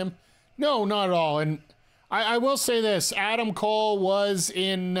fond of him. No, not at all. And I will say this, Adam Cole was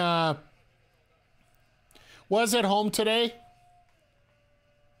at home today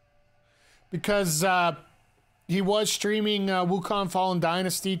because he was streaming Wukong Fallen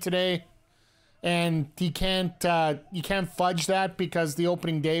Dynasty today, and you can't fudge that because the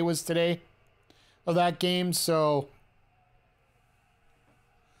opening day was today of that game, so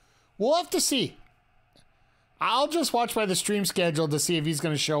we'll have to see. I'll just watch by the stream schedule to see if he's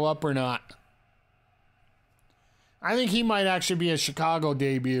going to show up or not. I think he might actually be a Chicago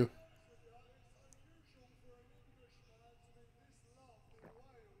debut.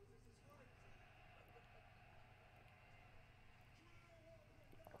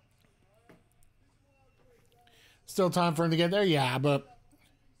 Still time for him to get there? Yeah, but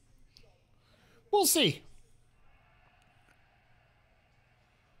we'll see.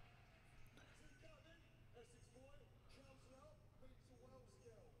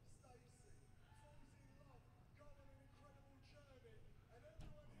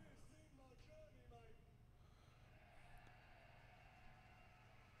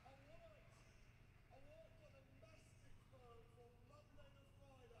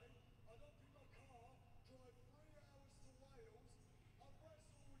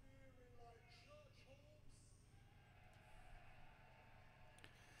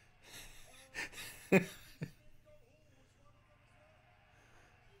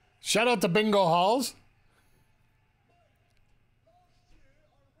 Shout out to Bingo Halls.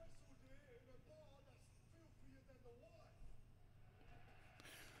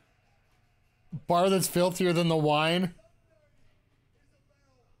 Bar that's filthier than the wine.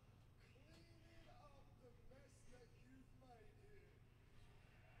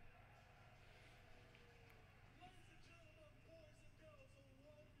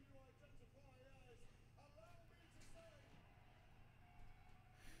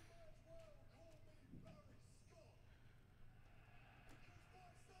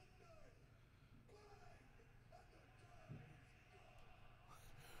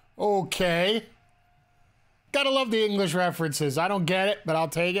 Okay. Gotta love the English references. I don't get it, but I'll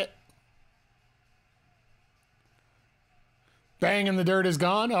take it. Bang and the dirt is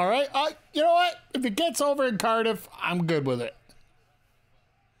gone. All right. You know what? If it gets over in Cardiff, I'm good with it.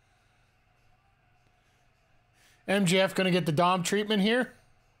 MJF gonna get the Dom treatment here.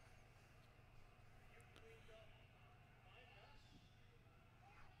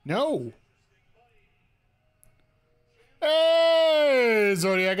 No. Hey,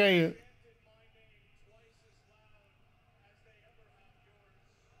 Zodiac, I you.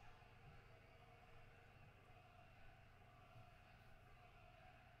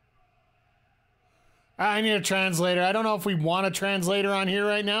 I need a translator. I don't know if we want a translator on here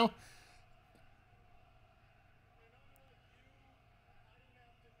right now.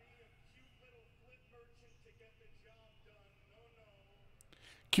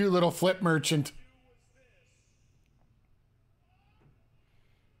 Cute little flip merchant.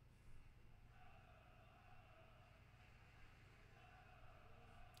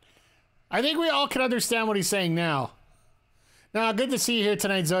 I think we all can understand what he's saying now. Now, good to see you here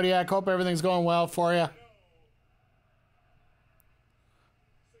tonight, Zodiac. Hope everything's going well for you.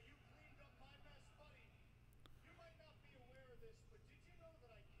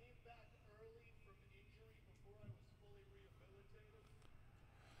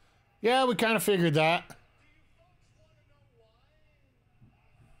 Yeah, we kind of figured that.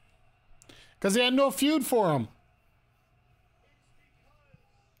 Because they had no feud for him.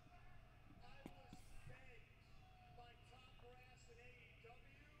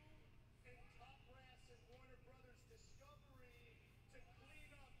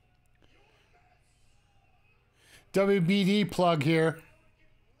 WBD plug here.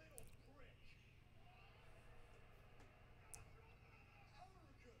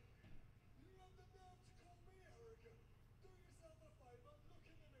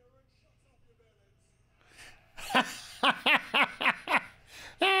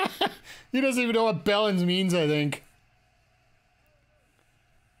 He doesn't even know what Bellins means, I think.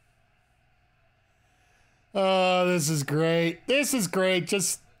 Oh, this is great. This is great.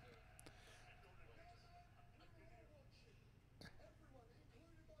 Just...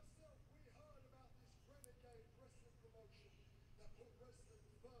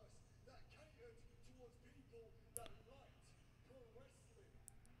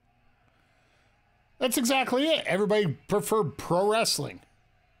 That's exactly it. Everybody preferred pro wrestling.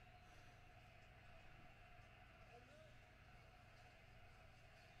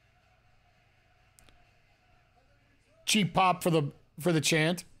 Cheap pop for the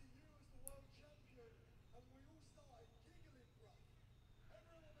chant.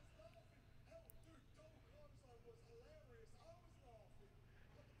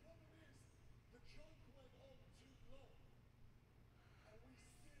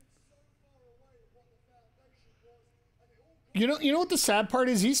 You know what the sad part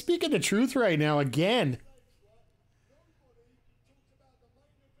is? He's speaking the truth right now again.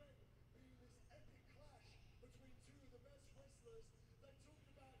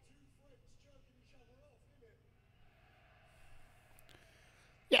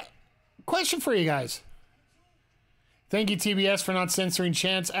 Yeah. Question for you guys. Thank you, TBS, for not censoring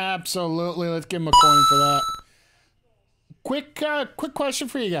chants. Absolutely. Let's give him a coin for that. Quick question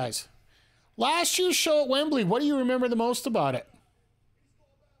for you guys. Last year's show at Wembley, what do you remember the most about it?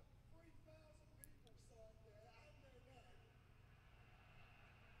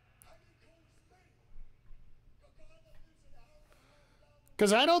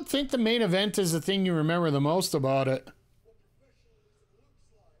 Because I don't think the main event is the thing you remember the most about it.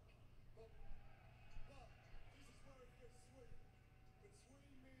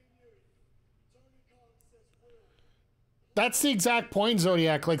 That's the exact point,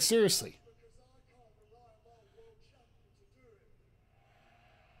 Zodiac. Like, seriously.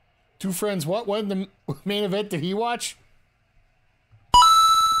 Two friends, what? What the main event did he watch?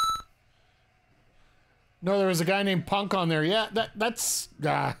 No, there was a guy named Punk on there. Yeah, that's...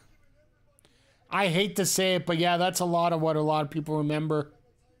 I hate to say it, but yeah, that's a lot of what a lot of people remember.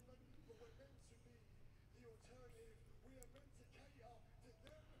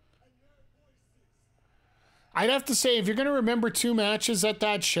 I'd have to say, if you're going to remember two matches at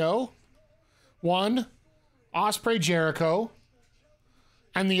that show, one, Ospreay Jericho,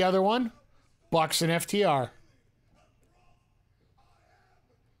 and the other one, Bucks and FTR.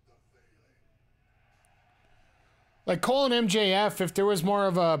 Like Cole and MJF, if there was more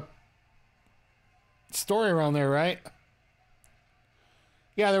of a story around there, right?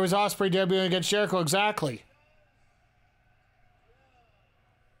 Yeah, there was Ospreay debuting against Jericho, exactly.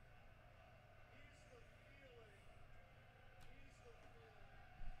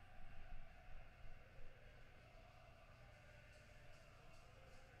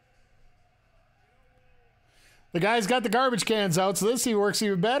 The guy's got the garbage cans out, so this works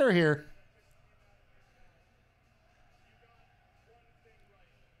even better here.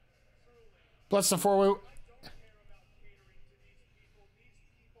 Plus the four-way...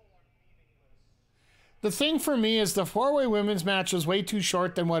 The thing for me is the four-way women's match was way too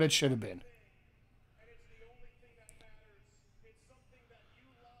short than what it should have been.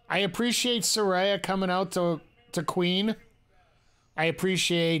 I appreciate Saraya coming out to Queen. I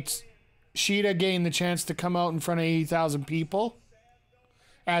appreciate Sheeta getting the chance to come out in front of 80,000 people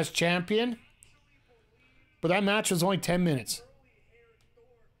as champion. But that match was only 10 minutes.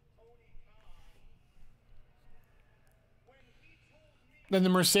 Then the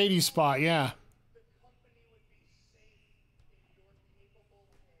Mercedes spot, yeah.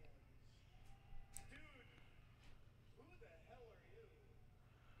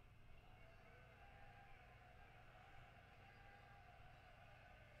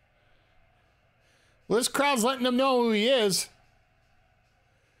 Well, this crowd's letting them know who he is.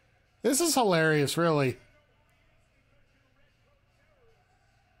 This is hilarious, really.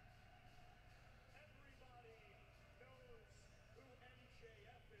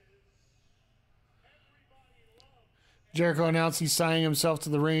 Jericho announced he's signing himself to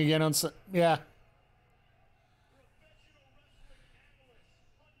the ring again on... Yeah.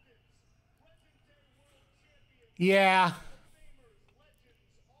 Yeah.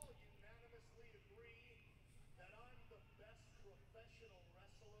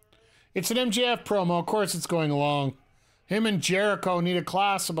 It's an MJF promo. Of course it's going along. Him and Jericho need a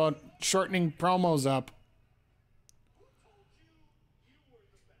class about shortening promos up.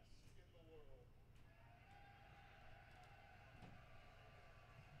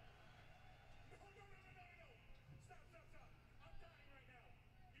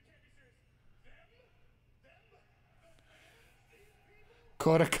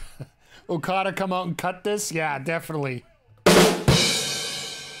 Okada come out and cut this? Yeah, definitely.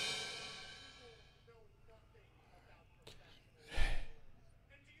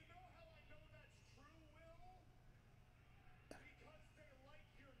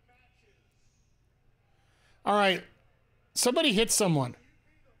 All right. Somebody hit someone.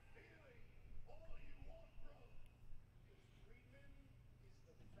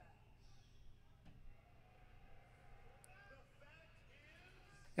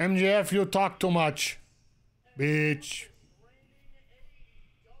 MJF, you talk too much. Bitch.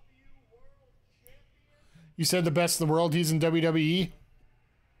 You said the best in the world, he's in WWE?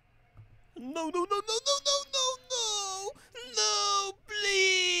 No,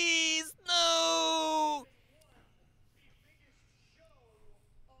 please, no.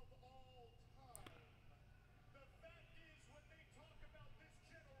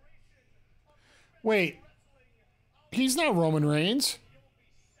 Wait, he's not Roman Reigns.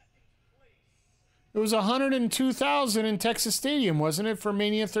 It was 102,000 in Texas Stadium, wasn't it, for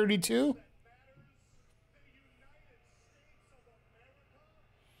Mania 32?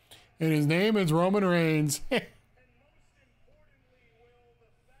 And his name is Roman Reigns.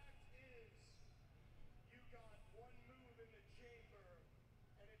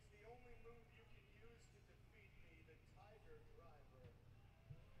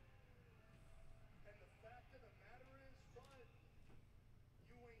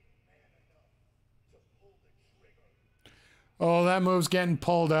 Oh, that move's getting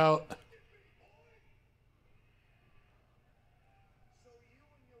pulled out.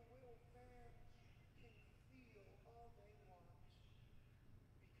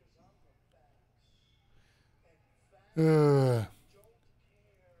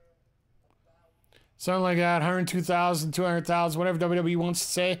 Something like that, 102,000, 200,000, whatever WWE wants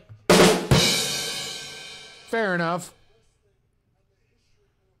to say. Fair enough.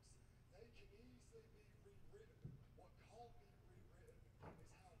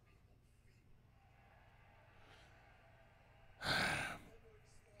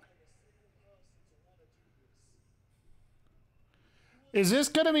 Is this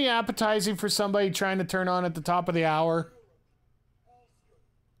going to be appetizing for somebody trying to turn on at the top of the hour?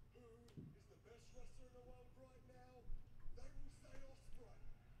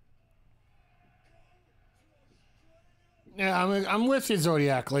 Yeah, I'm with you,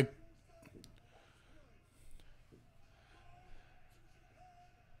 Zodiac. Like,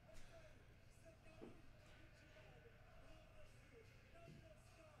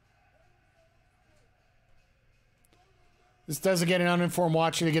 this doesn't get an uninformed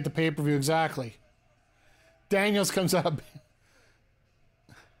watcher to get the pay-per-view exactly. Daniels comes up.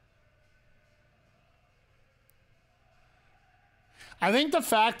 I think the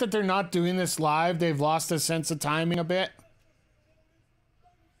fact that they're not doing this live, they've lost a sense of timing a bit.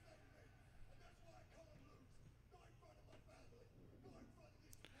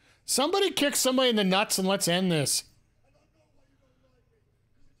 Somebody kick somebody in the nuts and let's end this.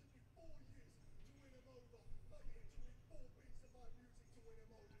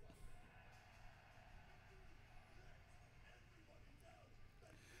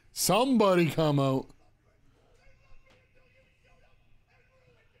 Somebody come out.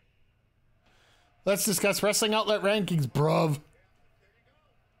 Let's discuss Wrestling Outlet rankings, bruv.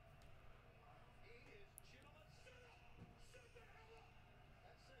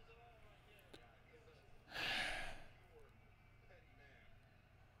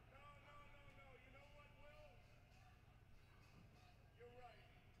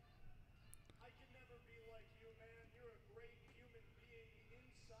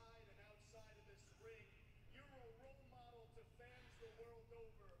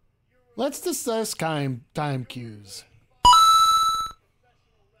 Let's discuss time cues.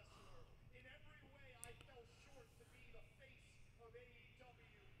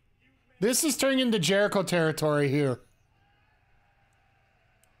 This is turning into Jericho territory here.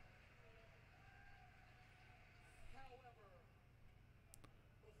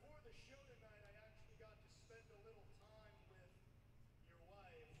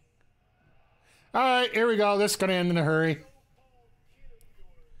 All right, here we go. This is going to end in a hurry.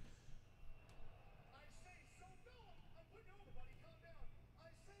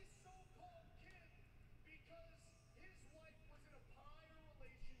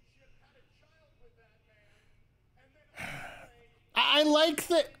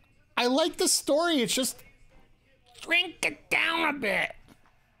 I like the story. It's just shrink it down a bit.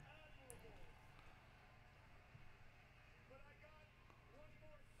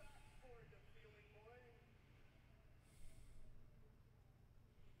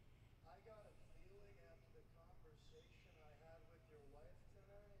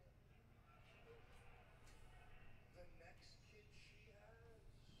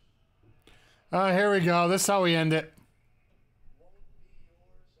 Here we go. This is how we end it.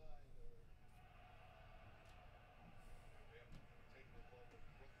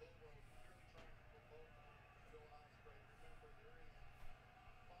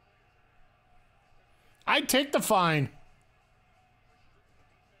 I'd take the fine.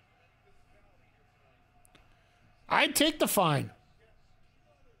 I'd take the fine.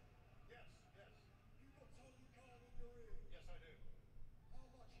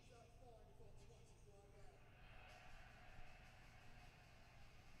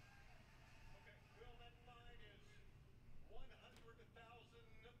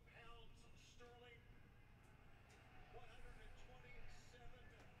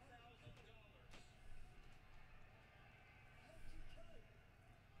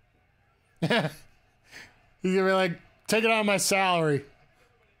 He's gonna be like, take it out of my salary.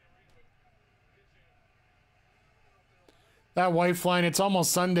 That wife line, it's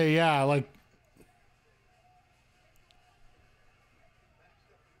almost Sunday, yeah, like.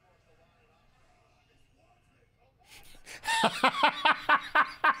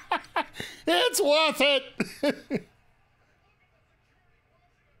 It's worth it.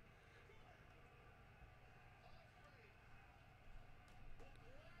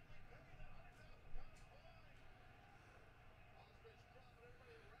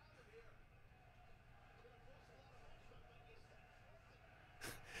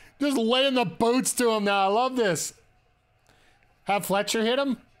 Just laying the boots to him now. I love this. Have Fletcher hit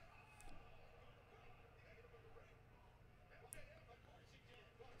him?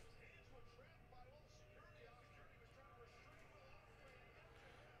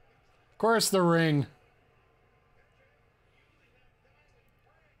 Of course, the ring.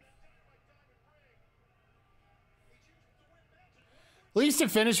 At least it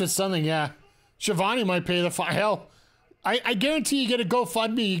finished with something, yeah. Shivani might pay the fine. Hell, I guarantee you get a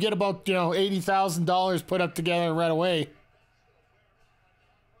GoFundMe, you get about, $80,000 put up together right away.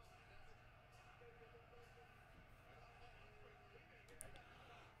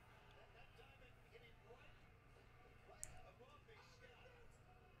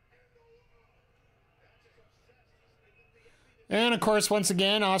 And of course, once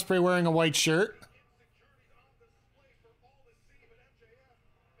again, Ospreay wearing a white shirt.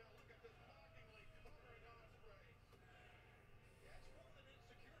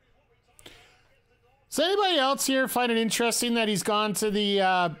 Does anybody else here find it interesting that he's gone to the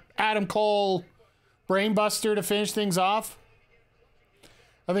Adam Cole Brainbuster to finish things off?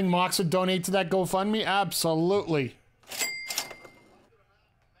 I think Mox would donate to that GoFundMe. Absolutely.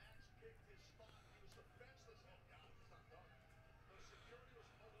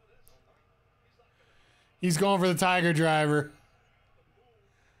 He's going for the Tiger Driver.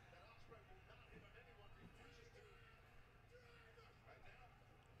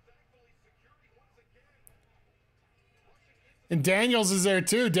 And Daniels is there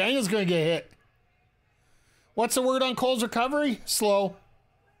too. Daniels going to get hit. What's the word on Cole's recovery? Slow.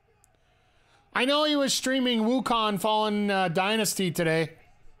 I know he was streaming Wukong Fallen Dynasty today.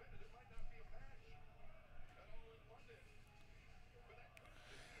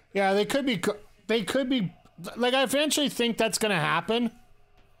 Yeah, they could be, like, I eventually think that's going to happen.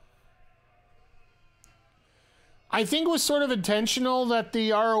 I think it was sort of intentional that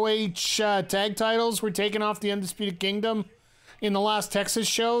the ROH tag titles were taken off the Undisputed Kingdom in the last Texas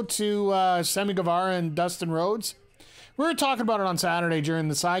show to Sammy Guevara and Dustin Rhodes. We were talking about it on Saturday during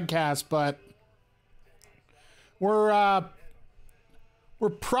the sidecast, but we're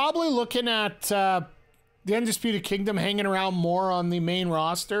probably looking at the Undisputed Kingdom hanging around more on the main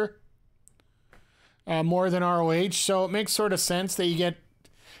roster, more than ROH. So it makes sort of sense that you get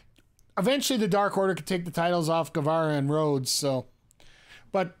eventually the Dark Order could take the titles off Guevara and Rhodes. So,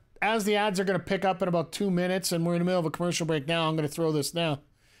 but as the ads are going to pick up in about 2 minutes, and we're in the middle of a commercial break now, I'm going to throw this now.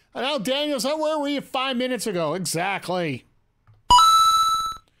 Now, Daniels, where were you 5 minutes ago? Exactly.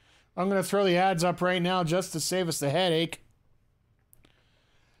 I'm going to throw the ads up right now just to save us the headache.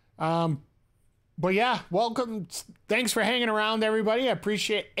 But yeah, welcome. Thanks for hanging around, everybody. I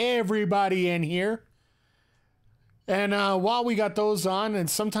appreciate everybody in here. And while we got those on, and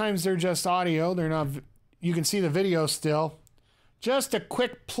sometimes they're just audio, they're not. You can see the video still. Just a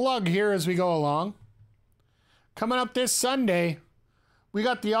quick plug here as we go along. Coming up this Sunday, we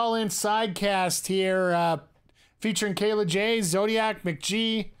got the All In Sidecast here, featuring Kayla J, Zodiac,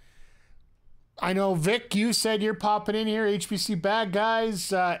 McG. I know, Vic, you said you're popping in here, HBC Bad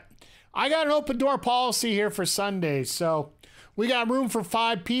Guys. I got an open door policy here for Sunday, so we got room for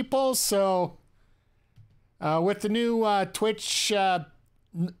 5 people. So with the new Twitch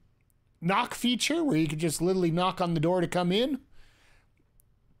knock feature, where you can just literally knock on the door to come in,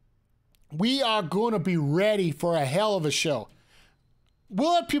 we are going to be ready for a hell of a show.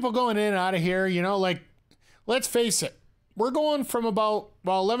 We'll have people going in and out of here, you know, like, let's face it. We're going from about,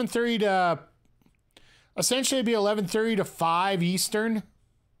 well, 11:30 to, essentially it'd be 11:30 to 5 Eastern.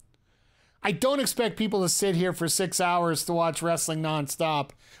 I don't expect people to sit here for 6 hours to watch wrestling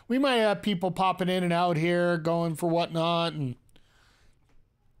nonstop. We might have people popping in and out here, going for whatnot, and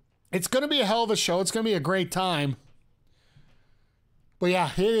it's going to be a hell of a show. It's going to be a great time. But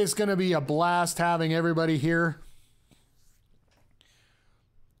yeah, it is going to be a blast having everybody here.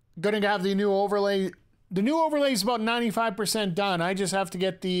 Going to have the new overlay. The new overlay is about 95% done. I just have to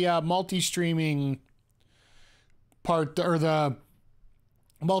get the multi-streaming part, or the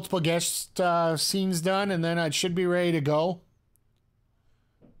multiple guest scenes done, and then I should be ready to go.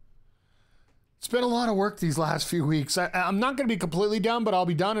 It's been a lot of work these last few weeks. I'm not going to be completely done, but I'll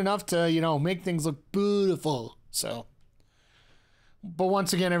be done enough to, you know, make things look beautiful. So, but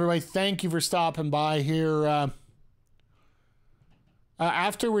once again, everybody, thank you for stopping by here.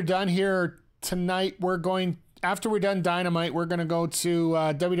 After we're done here tonight, after we're done Dynamite, we're going to go to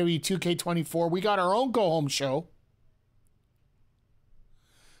WWE 2K24. We got our own go-home show.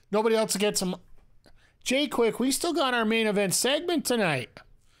 Nobody else gets them. Jay Quick, we still got our main event segment tonight.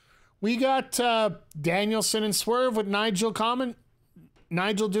 We got Danielson and Swerve with Nigel doing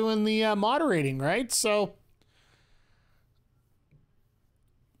the moderating, right? So,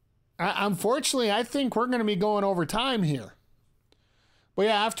 unfortunately, I think we're going to be going over time here. But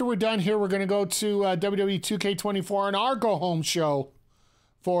yeah, after we're done here, we're going to go to WWE 2K24 and our go-home show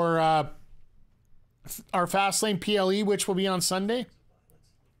for our Fastlane PLE, which will be on Sunday.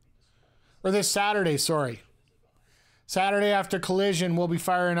 Or this Saturday, sorry. Saturday after Collision, we'll be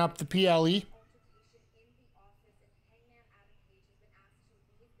firing up the PLE.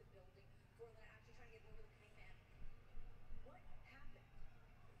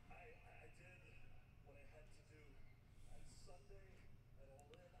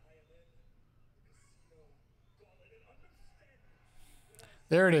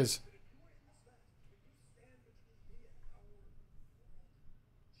 There it is.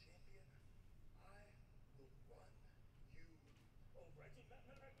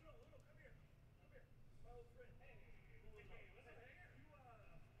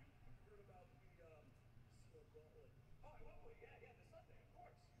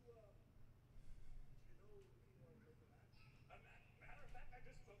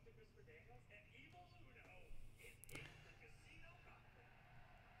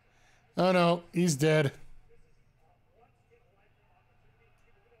 Oh no, he's dead.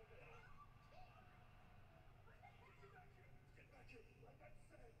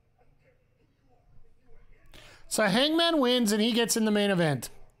 So Hangman wins and he gets in the main event.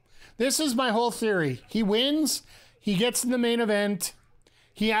 This is my whole theory. He wins, he gets in the main event.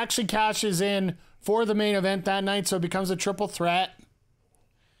 He actually cashes in for the main event that night, so it becomes a triple threat.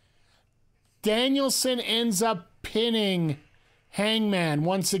 Danielson ends up pinning Hangman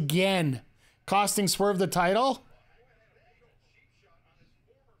once again, costing Swerve the title.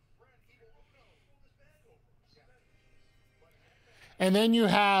 And then you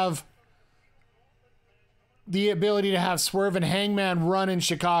have the ability to have Swerve and Hangman run in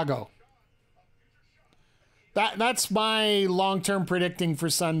Chicago. That's my long-term predicting for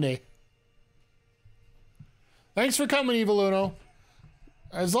Sunday. Thanks for coming, Evil Uno.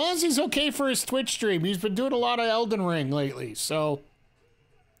 As long as he's okay for his Twitch stream. He's been doing a lot of Elden Ring lately, so.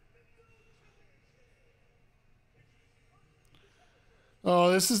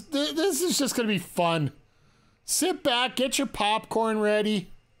 Oh, this is just going to be fun. Sit back, get your popcorn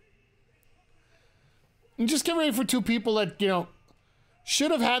ready. And just get ready for two people that, you know,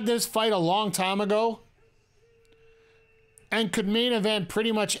 should have had this fight a long time ago. and could main event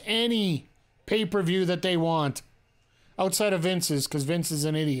pretty much any pay-per-view that they want outside of Vince's, because Vince is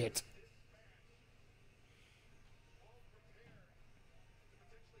an idiot.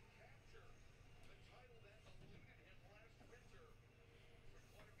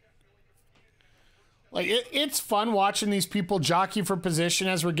 Like, it's fun watching these people jockey for position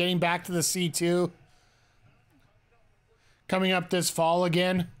as we're getting back to the C2. Coming up this fall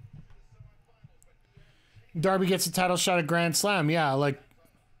again. Darby gets a title shot at Grand Slam. Yeah, like,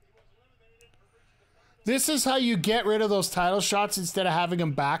 this is how you get rid of those title shots instead of having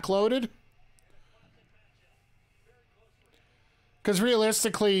them backloaded. Because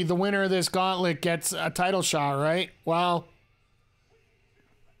realistically, the winner of this gauntlet gets a title shot, right? Well,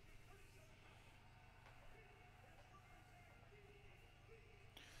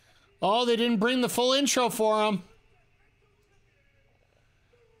 oh, they didn't bring the full intro for him.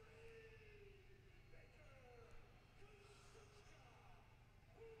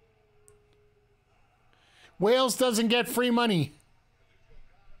 Wales doesn't get free money.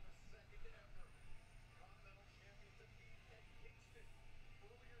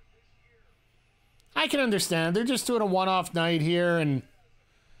 I can understand. They're just doing a one-off night here, and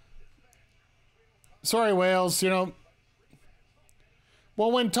sorry, Wales, you know.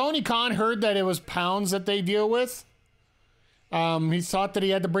 Well, when Tony Khan heard that it was pounds that they deal with, he thought that he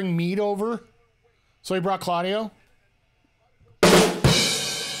had to bring meat over, so he brought Claudio.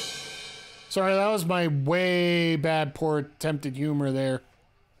 Sorry, that was my way bad, poor attempted humor there.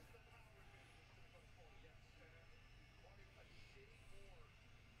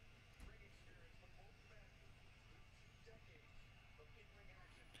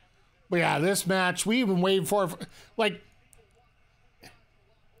 But yeah, this match, we've been waiting for, like,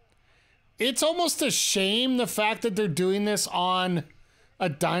 it's almost a shame the fact that they're doing this on a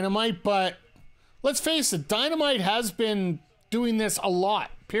Dynamite, but let's face it, Dynamite has been doing this a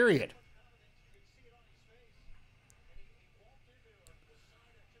lot, period.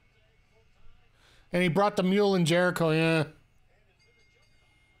 And he brought the mule in Jericho, yeah.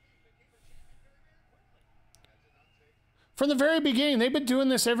 From the very beginning, they've been doing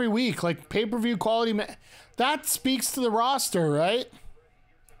this every week, like pay-per-view quality. That speaks to the roster, right?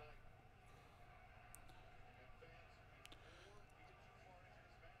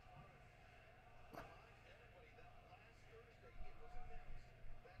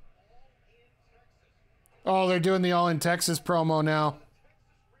 Oh, they're doing the All in Texas promo now.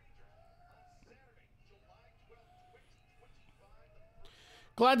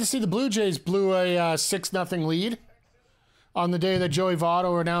 Glad to see the Blue Jays blew a 6-0 lead on the day that Joey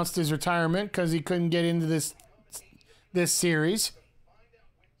Votto announced his retirement because he couldn't get into this series.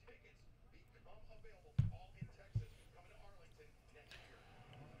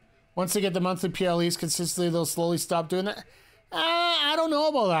 Once they get the monthly PLEs consistently, they'll slowly stop doing that. I don't know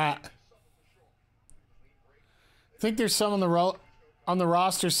about that. I think there's some on the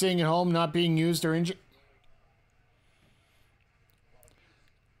roster sitting at home not being used or injured.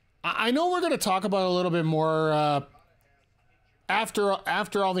 I know we're going to talk about it a little bit more after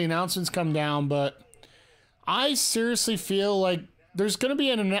all the announcements come down, but I seriously feel like there's going to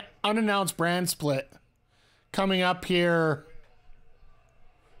be an unannounced brand split coming up here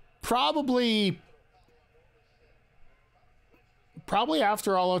probably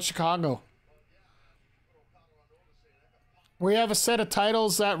after All Out Chicago. We have a set of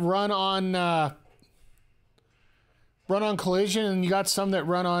titles that run on Collision, and you got some that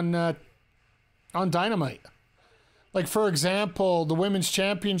run on Dynamite. Like, for example, the Women's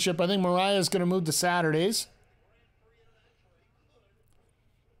Championship, I think Mariah's going to move to Saturdays.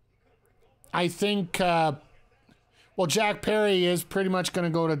 I think, well, Jack Perry is pretty much going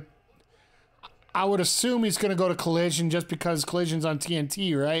to go to, I would assume he's going to go to Collision just because Collision's on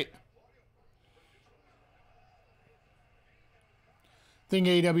TNT, right? I think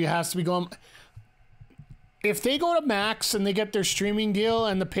AEW has to be going. If they go to Max and they get their streaming deal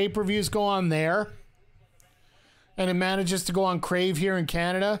and the pay-per-views go on there, and it manages to go on Crave here in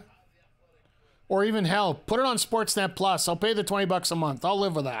Canada, or even hell, put it on Sportsnet Plus. I'll pay the $20 a month. I'll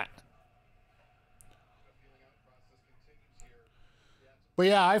live with that. But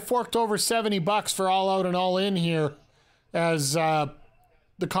yeah, I forked over $70 for All Out and All In here as the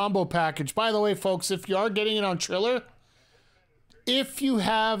combo package. By the way, folks, if you are getting it on Triller, if you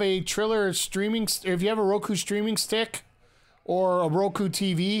have a Triller streaming, if you have a Roku streaming stick or a Roku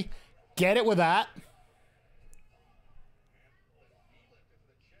TV, get it with that.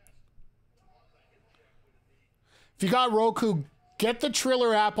 If you got Roku, get the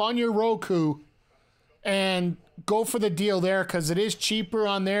Triller app on your Roku and go for the deal there because it is cheaper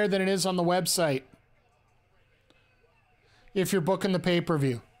on there than it is on the website. if you're booking the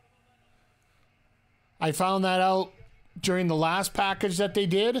pay-per-view. I found that out during the last package that they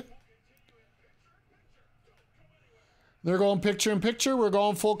did. They're going picture-in-picture. We're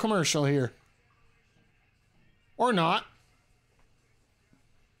going full commercial here. Or not.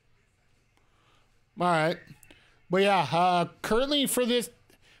 All right. But yeah, currently for this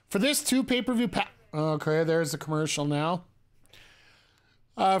two pay-per-view okay, there's the commercial now.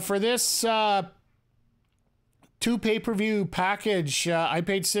 For this two pay-per-view package, I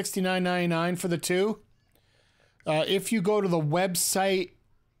paid $69.99 for the two. If you go to the website,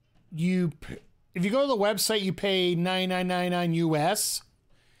 you pay $99.99 US.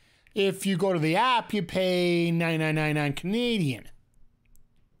 If you go to the app, you pay $99.99 Canadian.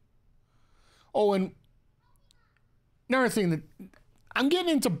 Oh, and another thing that I'm getting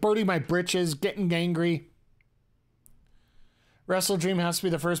into burning my britches, getting angry. Wrestle Dream has to be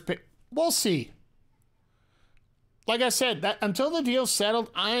the first pick. We'll see. Like I said, that until the deal's settled,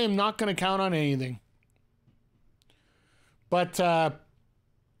 I am not going to count on anything. But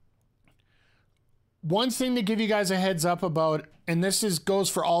one thing to give you guys a heads up about, and this goes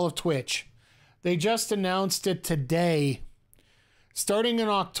for all of Twitch. They just announced it today. Starting in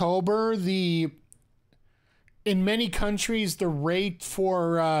October, in many countries, the rate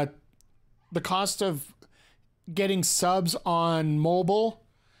for the cost of getting subs on mobile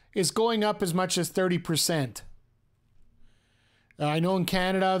is going up as much as 30%. I know in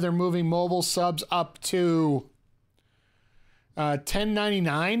Canada, they're moving mobile subs up to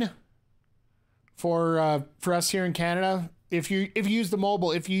 $10.99 for us here in Canada. If you use the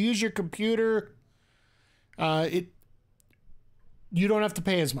mobile, if you use your computer, you don't have to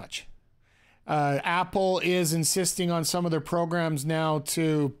pay as much. Apple is insisting on some of their programs now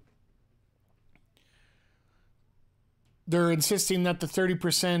they're insisting that the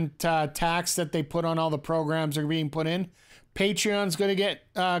 30% tax that they put on all the programs are being put in. Patreon's going to get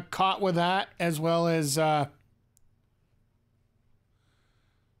caught with that, as well as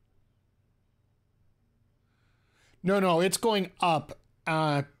No, it's going up.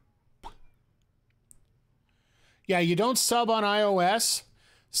 Yeah, you don't sub on iOS.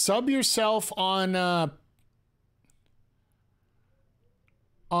 Sub yourself on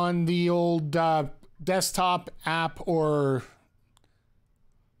the old desktop app, or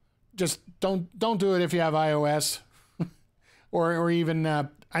just don't do it if you have iOS, or even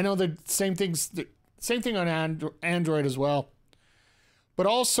I know the same thing on Android as well. But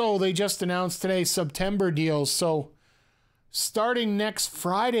also, they just announced today September deals. So starting next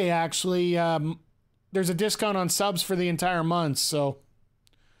Friday, actually, there's a discount on subs for the entire month. So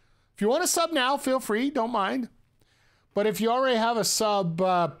if you want to sub now, feel free. Don't mind. But if you already have a sub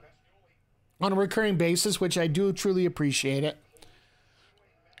on a recurring basis, which I do truly appreciate it,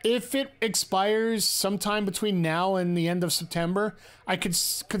 if it expires sometime between now and the end of September, I could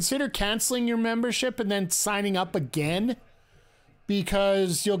consider canceling your membership and then signing up again,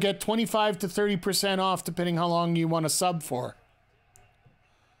 because you'll get 25 to 30% off depending how long you want to sub for.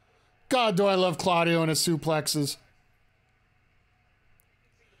 God, do I love Claudio and his suplexes.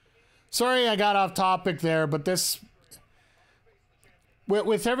 Sorry I got off topic there, but this,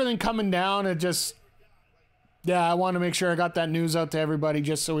 with everything coming down, it just, yeah, I want to make sure I got that news out to everybody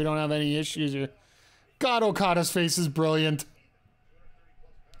just so we don't have any issues here. God, Okada's face is brilliant.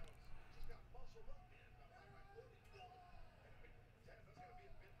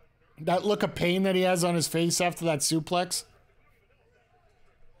 That look of pain that he has on his face after that suplex.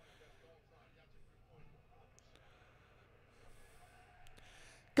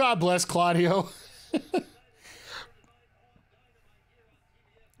 God bless Claudio.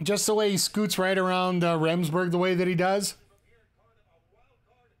 Just the way he scoots right around Remsburg the way that he does.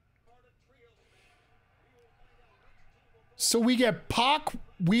 So we get Pac,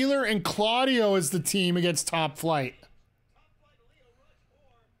 Wheeler, and Claudio as the team against Top Flight.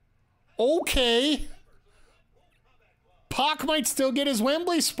 Okay. Pac might still get his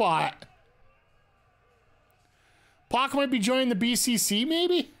Wembley spot. Pac might be joining the BCC,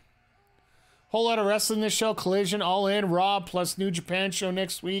 maybe? Whole lot of wrestling this show. Collision, All In, Raw, plus New Japan show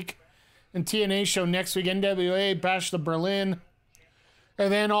next week. And TNA show next week. NWA, Bash of Berlin.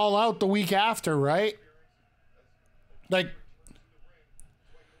 And then All Out the week after, right? Like,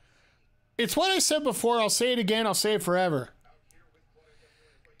 it's what I said before. I'll say it again. I'll say it forever.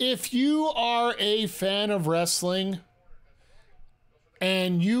 If you are a fan of wrestling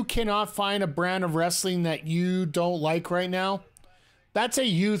and you cannot find a brand of wrestling that you don't like right now, that's a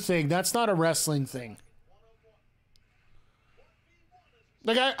you thing. That's not a wrestling thing.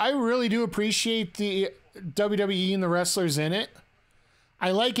 Like, I really do appreciate the WWE and the wrestlers in it.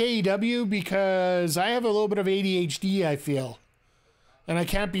 I like AEW because I have a little bit of ADHD, I feel. And I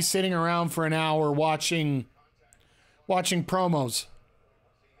can't be sitting around for an hour watching promos.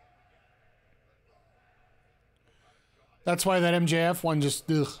 That's why that MJF one just,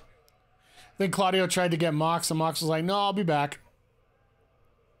 ugh. Then Claudio tried to get Mox, and Mox was like, no, I'll be back.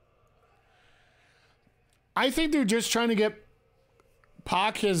 I think they're just trying to get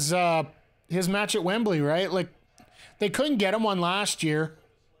Pac his match at Wembley, right? Like, they couldn't get him one last year.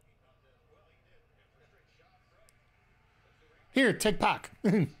 Here, take Pac.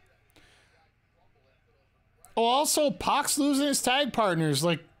 Oh, also, Pac's losing his tag partners.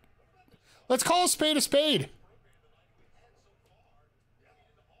 Like, let's call a spade a spade.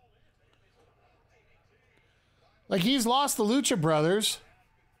 Like, he's lost the Lucha Brothers.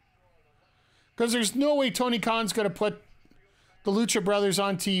 Because there's no way Tony Khan's going to put the Lucha Brothers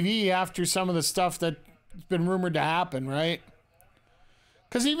on TV after some of the stuff that's been rumored to happen, right?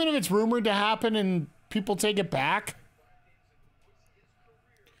 Because even if it's rumored to happen and people take it back,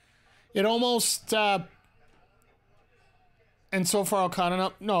 it almost... and so far,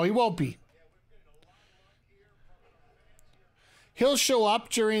 Okada, no, he won't be. He'll show up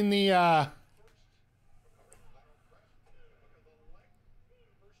during the...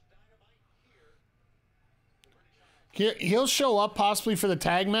 He'll show up possibly for the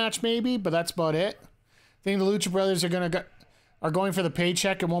tag match, maybe, but that's about it. I think the Lucha Brothers are going for the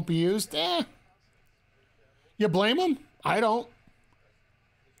paycheck and won't be used. You blame them? I don't.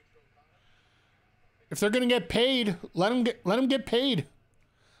 If they're going to get paid, let them get paid.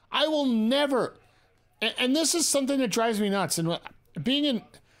 I will never. And this is something that drives me nuts. And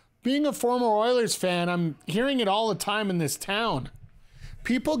being a former Oilers fan, I'm hearing it all the time in this town.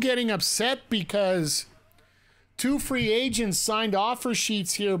 People getting upset because 2 free agents signed offer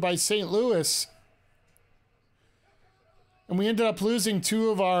sheets here by St. Louis. And we ended up losing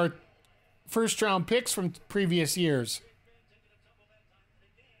 2 of our first-round picks from previous years.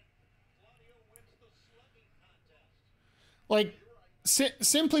 Like,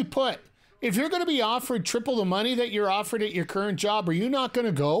 simply put, if you're going to be offered triple the money that you're offered at your current job, are you not going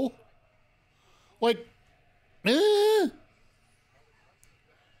to go? Like, Here,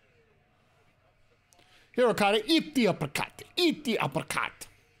 Okada, eat the uppercut. Eat the uppercut.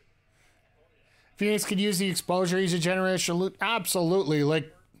 Phoenix could use the exposure. He's a generational loot. Absolutely.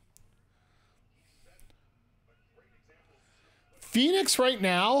 Like, Phoenix right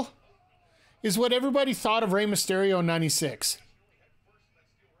now is what everybody thought of Rey Mysterio in '96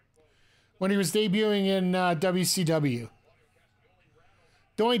 when he was debuting in WCW.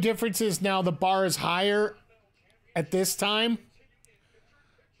 The only difference is now the bar is higher at this time.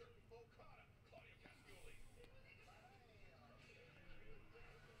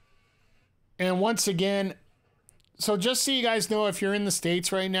 And once again, so just so you guys know, if you're in the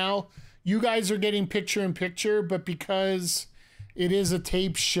States right now, you guys are getting picture-in-picture, but because it is a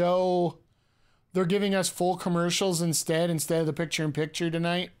tape show, they're giving us full commercials instead of the picture-in-picture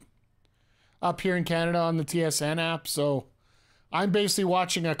tonight up here in Canada on the TSN app. So I'm basically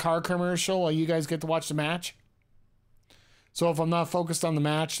watching a car commercial while you guys get to watch the match. So if I'm not focused on the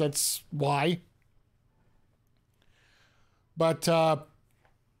match, that's why. But,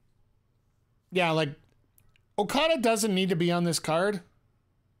 yeah, like, Okada doesn't need to be on this card.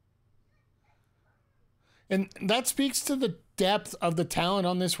 And that speaks to the depth of the talent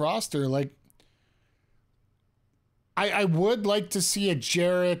on this roster. Like, I would like to see a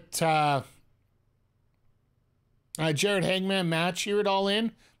Jarrett Hangman match here at All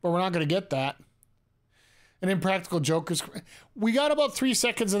In, but we're not going to get that. An Impractical Jokers. We got about 3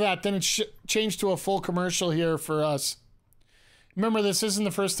 seconds of that, then it changed to a full commercial here for us. Remember, this isn't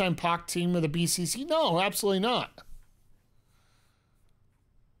the first time Pac teamed with a BCC. No, absolutely not.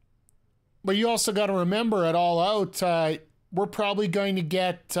 But you also got to remember at All Out, we're probably going to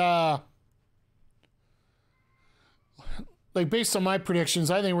get, like, based on my predictions,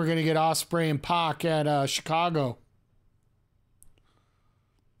 I think we're going to get Ospreay and Pac at Chicago.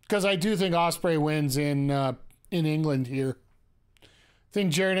 Because I do think Ospreay wins in England here. I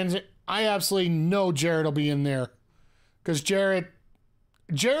think Jarrett ends it. I absolutely know Jarrett will be in there. Because Jarrett,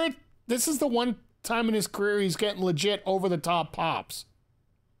 this is the one time in his career he's getting legit over-the-top pops.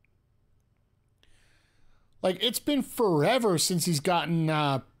 Like, it's been forever since he's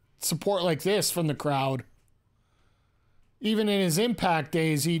gotten support like this from the crowd. Even in his Impact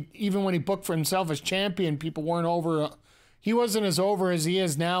days, even when he booked for himself as champion, people weren't over. He wasn't as over as he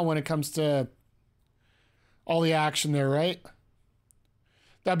is now when it comes to all the action there, right?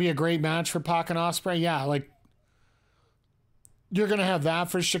 That'd be a great match for Pac and Ospreay. Yeah, like, you're going to have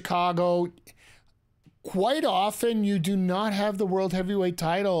that for Chicago. quite often you do not have the World Heavyweight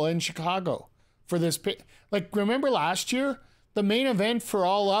title in Chicago for this. Like, remember last year? The main event for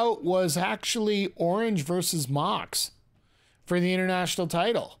All Out was actually Orange versus Mox for the international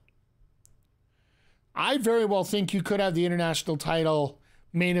title. I very well think you could have the international title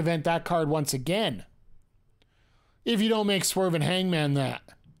main event that card once again. If you don't make Swerve and Hangman that.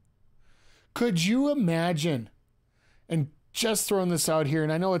 Could you imagine, and just throwing this out here,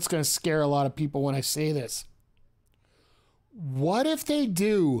 and I know it's going to scare a lot of people when I say this. What if they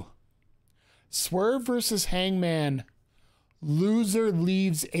do Swerve versus Hangman, loser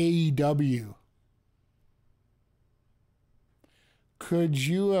leaves AEW? Could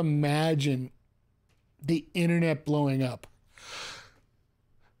you imagine the internet blowing up?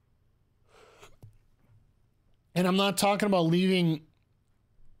 And I'm not talking about leaving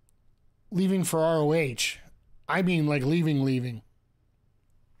for ROH. I mean, like, leaving.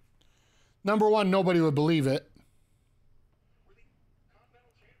 Number one, nobody would believe it.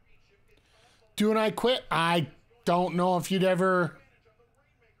 Do I quit? I don't know if you'd ever...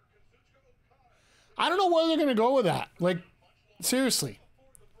 I don't know where they're going to go with that. Like, seriously.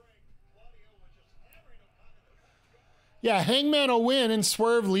 Yeah, Hangman will win and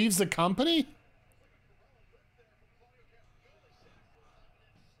Swerve leaves the company?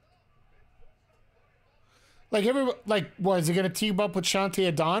 Like, what, is he going to team up with Shantae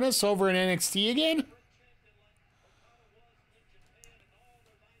Adonis over in NXT again?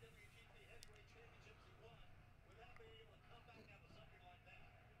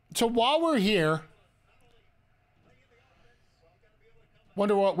 So while we're here,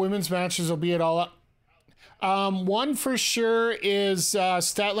 wonder what women's matches will be at All Out. One for sure is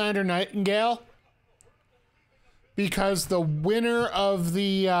Statlander Nightingale, because the winner of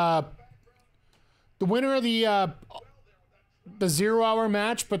the 0 hour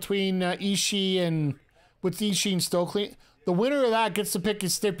match between Ishii and Stokely, the winner of that gets to pick a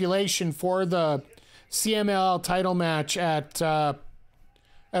stipulation for the CMLL title match at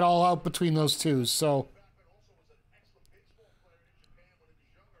All Out between those two. So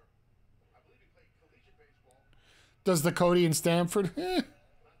does the Cody and Stanford?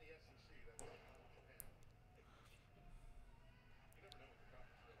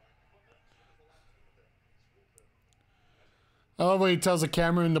 I love when he tells the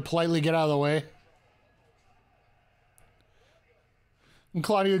cameraman to politely get out of the way. And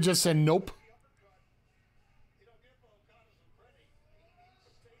Claudio just said nope.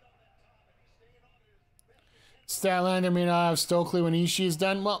 Statlander may not have Stokely when Ishii is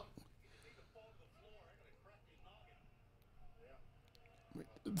done. Well,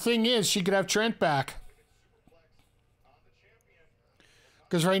 the thing is, she could have Trent back.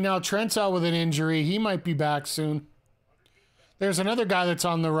 Because right now Trent's out with an injury. He might be back soon. There's another guy that's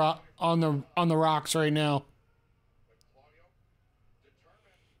on the rocks right now.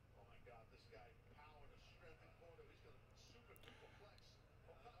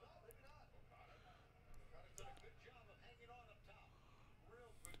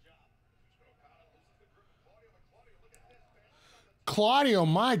 Claudio,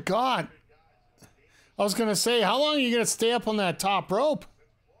 my God. I was going to say, how long are you going to stay up on that top rope?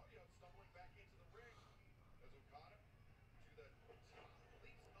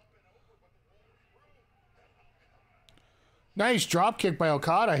 Nice drop kick by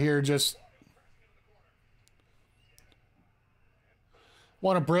Okada here. Just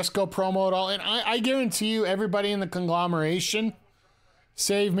want a Briscoe promo at all. And I guarantee you everybody in the conglomeration,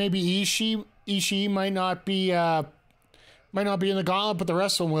 save maybe Ishii might not be in the gauntlet, but the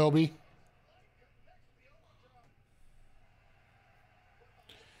rest of them will be.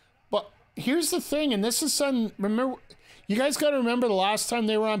 But here's the thing, and this is something, remember, you guys got to remember the last time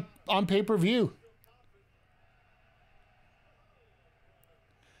they were on pay-per-view.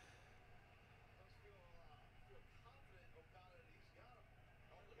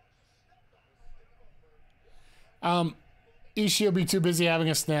 Ishii will be too busy having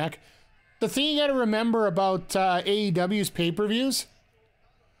a snack. The thing you got to remember about AEW's pay-per-views,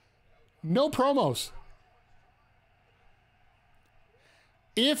 no promos.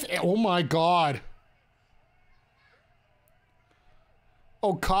 Oh my God.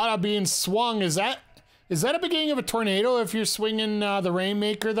 Okada being swung, is that a beginning of a tornado if you're swinging the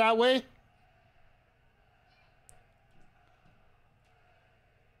Rainmaker that way?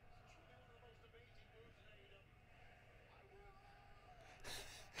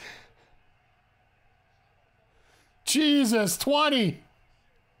 Jesus, 20.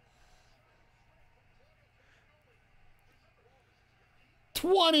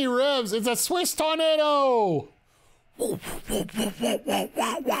 Revs. It's a Swiss tornado.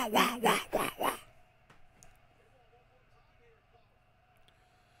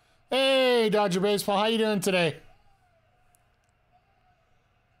 Hey, Dodger Baseball, how you doing today?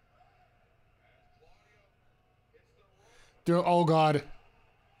 Oh, God.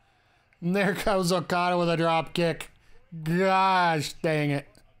 And there goes Okada with a drop kick. Gosh, dang it.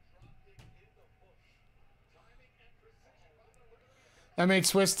 That made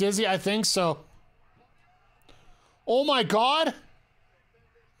Swiss dizzy? I think so. Oh, my God.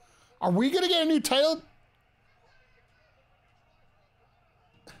 Are we going to get a new title?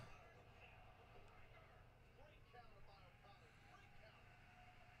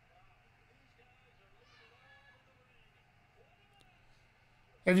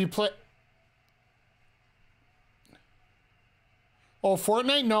 Have you played? Oh,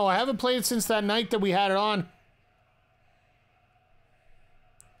 Fortnite? No, I haven't played it since that night that we had it on.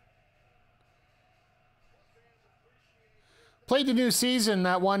 Played the new season,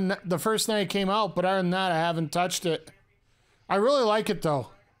 that one, the first night it came out, but other than that, I haven't touched it. I really like it, though.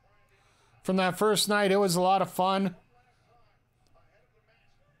 From that first night, it was a lot of fun.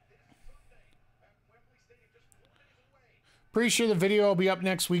 Pretty sure the video will be up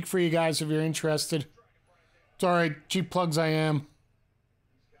next week for you guys if you're interested. It's alright, cheap plugs I am.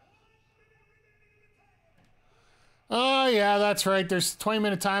 Oh, yeah, that's right. There's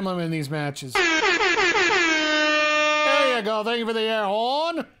 20-minute time limit in these matches. There you go. Thank you for the air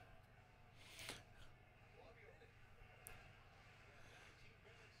horn.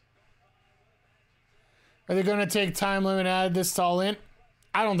 Are they going to take time limit and add this to All In?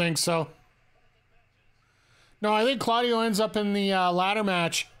 I don't think so. No, I think Claudio ends up in the ladder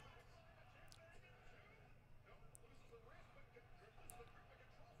match.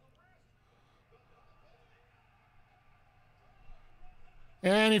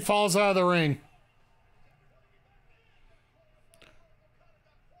 And he falls out of the ring.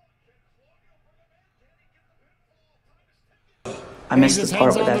 I missed the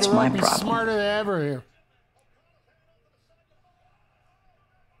part where that's my problem. Smarter than ever here.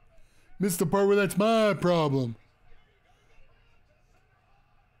 Missed the part where that's my problem.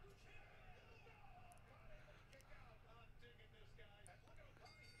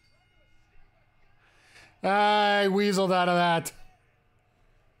 I weaseled out of that.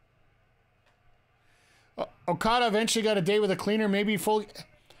 Okada eventually got a date with a cleaner, maybe full.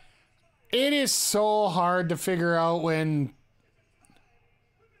 It is so hard to figure out when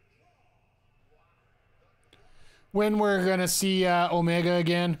we're gonna see Omega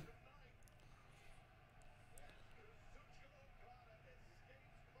again.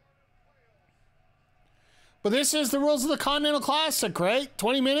 But this is the rules of the Continental Classic, right?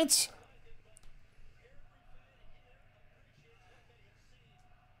 20 minutes?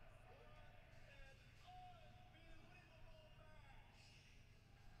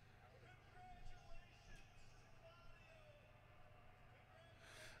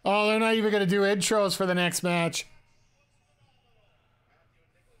 Oh, they're not even going to do intros for the next match.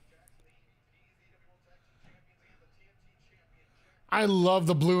 I love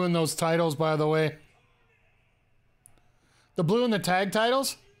the blue in those titles, by the way. The blue in the tag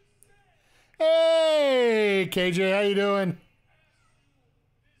titles? Hey, KJ, how you doing?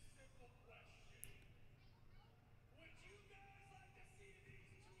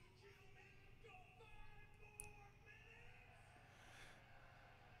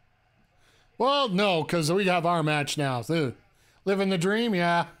 Well, no, because we have our match now. Dude, living the dream,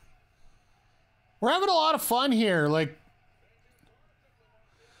 yeah. We're having a lot of fun here. Like,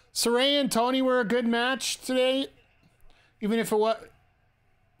 Saraya and Toni were a good match today. Even if it was...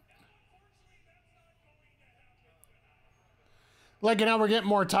 Like, now we're getting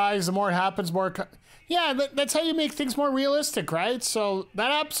more ties. The more it happens, more... Yeah, that's how you make things more realistic, right? So that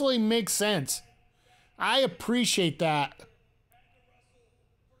absolutely makes sense. I appreciate that.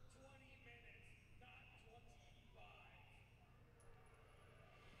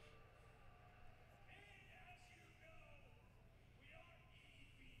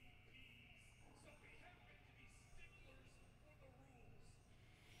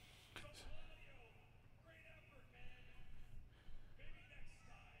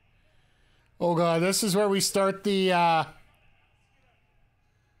 Oh, God, this is where we start the...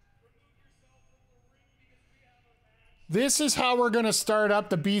 This is how we're going to start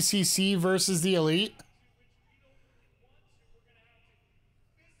up the BCC versus the Elite.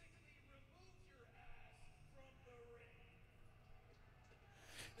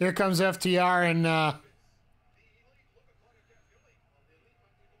 Here comes FTR and... Oh,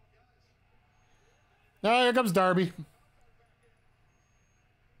 here comes Darby.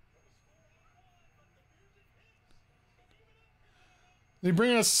 He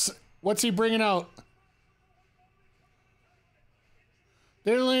bringing us... What's he bringing out?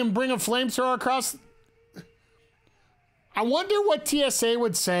 They didn't let him bring a flamethrower across. I wonder what TSA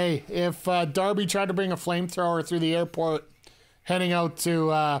would say if Darby tried to bring a flamethrower through the airport heading out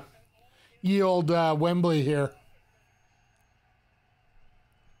to ye old Wembley here.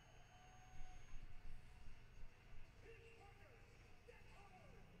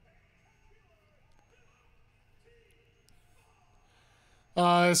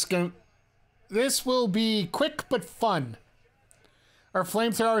 This will be quick but fun. Are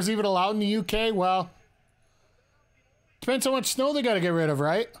flamethrowers even allowed in the UK? Well, depends how much snow they got to get rid of,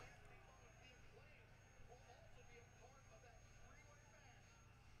 right?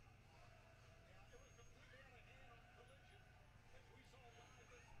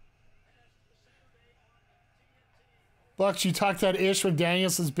 Bucks, you talked that ish when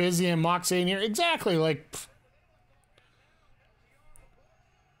Danielson's busy and Mox ain't here. Exactly, like... Pff.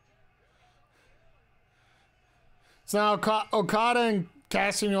 So now Okada and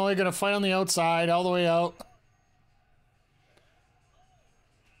Castagnoli are going to fight on the outside all the way out.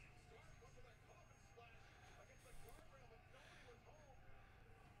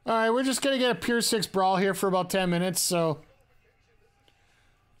 All right, we're just going to get a pure 6 brawl here for about 10 minutes, so...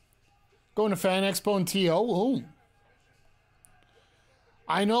 Going to Fan Expo and TO. Ooh.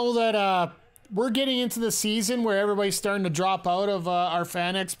 I know that we're getting into the season where everybody's starting to drop out of our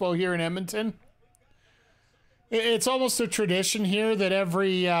Fan Expo here in Edmonton. It's almost a tradition here that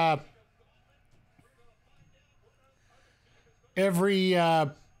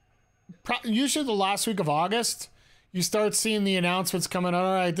usually the last week of August, you start seeing the announcements coming out.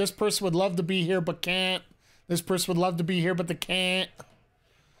 All right, this person would love to be here but can't. This person would love to be here but they can't.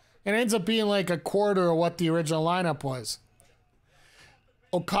 It ends up being like a quarter of what the original lineup was.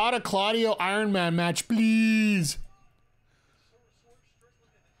 Okada Claudio Iron Man match, please.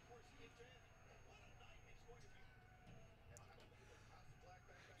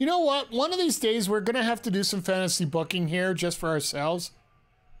 You know what? One of these days, we're going to have to do some fantasy booking here just for ourselves.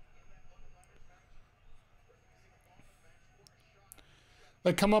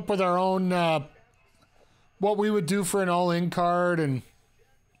 Like, come up with our own, what we would do for an all-in card. And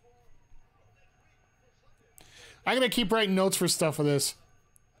I'm going to keep writing notes for stuff for this.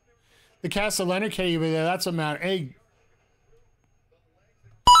 The cast of Leonard can't even there. That's what matters. Hey.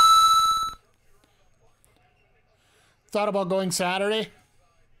 Thought about going Saturday.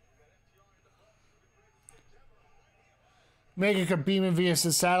 Mega could beam in via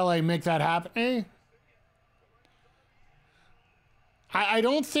the satellite, make that happen. Eh? I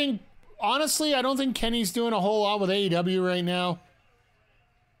don't think, honestly, I don't think Kenny's doing a whole lot with AEW right now.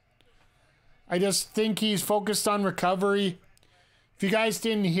 I just think he's focused on recovery. If you guys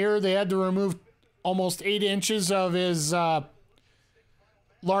didn't hear, they had to remove almost 8 inches of his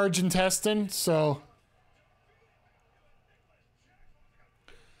large intestine, so...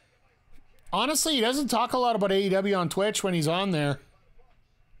 Honestly, he doesn't talk a lot about AEW on Twitch when he's on there.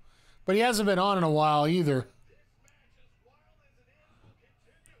 But he hasn't been on in a while either.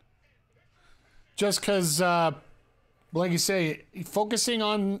 Just because, like you say, focusing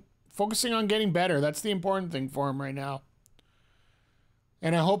on getting better. That's the important thing for him right now.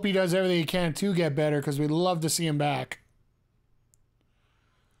 And I hope he does everything he can to get better because we'd love to see him back.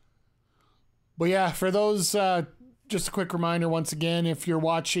 But yeah, for those... just a quick reminder once again, if you're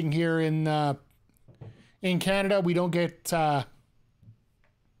watching here in Canada, we don't get the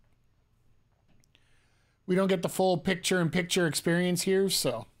full picture-in-picture experience here.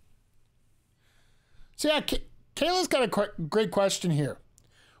 So yeah, Kayla's got a great question here.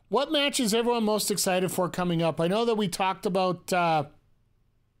 What match is everyone most excited for coming up? I know that we talked about the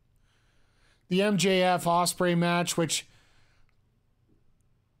MJF Ospreay match, which.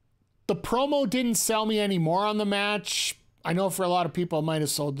 The promo didn't sell me any more on the match. I know for a lot of people it might have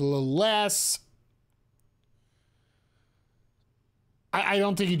sold a little less. I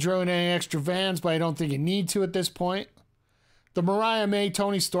don't think he drove in any extra vans, but I don't think you need to at this point. The Mariah May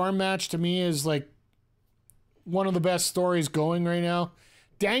Toni Storm match to me is like one of the best stories going right now.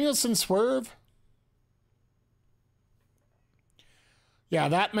 Danielson Swerve. Yeah,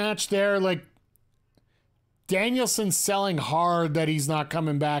 that match there, like Danielson's selling hard that he's not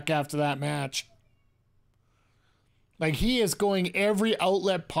coming back after that match. Like, he is going every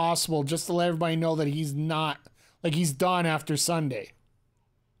outlet possible just to let everybody know that he's not, like, he's done after Sunday.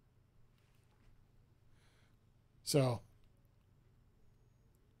 So,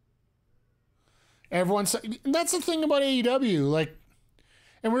 everyone's, that's the thing about AEW, like,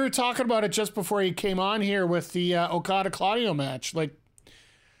 and we were talking about it just before he came on here with the Okada Claudio match. Like,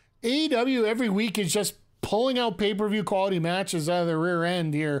 AEW every week is just pulling out pay-per-view quality matches out of the rear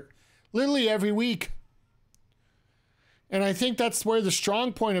end here. Literally every week. And I think that's where the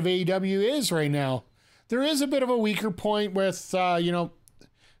strong point of AEW is right now. There is a bit of a weaker point with,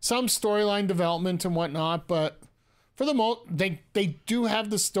 some storyline development and whatnot, but for the most, they do have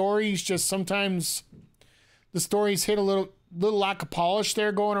the stories. Just sometimes the stories hit a little lack of polish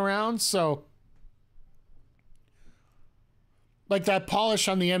there going around. So, like that polish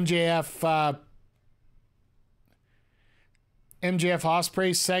on the MJF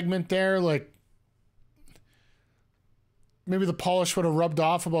Ospreay segment there, like maybe the polish would have rubbed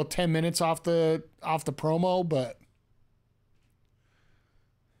off about 10 minutes off the promo, but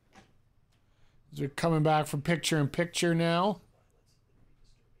they're coming back from picture in picture now.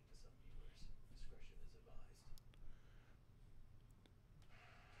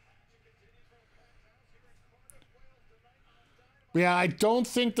 Yeah, I don't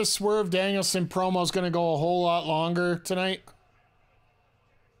think the Swerve Danielson promo is going to go a whole lot longer tonight.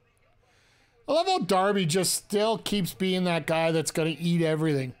 I love how Darby just still keeps being that guy that's going to eat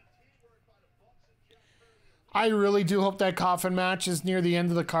everything. I really do hope that coffin match is near the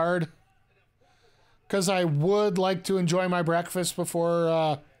end of the card, because I would like to enjoy my breakfast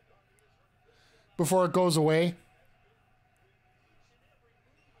before it goes away.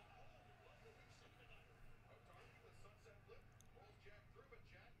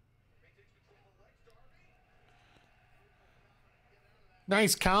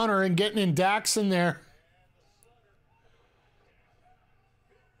 Nice counter and getting in Dax in there.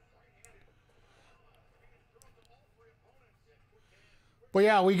 But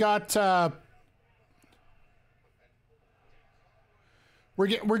yeah, we got we're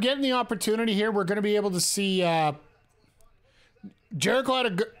getting the opportunity here. We're going to be able to see Jericho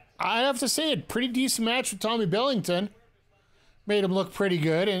had I have to say, a pretty decent match with Tommy Billington. Made him look pretty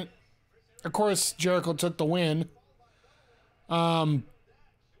good, and of course Jericho took the win.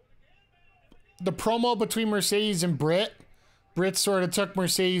 The promo between Mercedes and Britt sort of took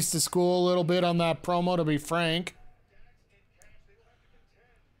Mercedes to school a little bit on that promo, to be frank.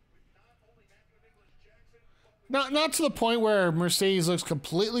 Not to the point where Mercedes looks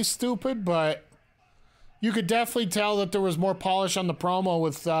completely stupid, but you could definitely tell that there was more polish on the promo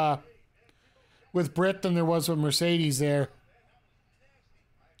with Britt than there was with Mercedes there.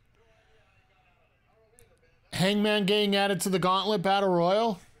 Hangman getting added to the Gauntlet Battle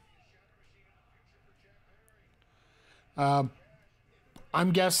Royal.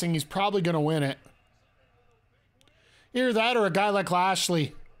 I'm guessing he's probably going to win it. Either that or a guy like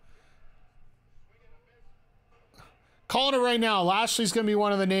Lashley. Calling it right now, Lashley's going to be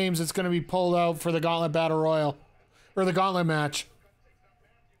one of the names that's going to be pulled out for the Gauntlet Battle Royal. Or the Gauntlet match.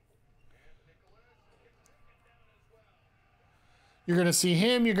 You're going to see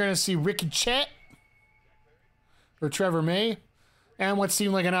him. You're going to see Ricky Chet. Or Trevor May. And what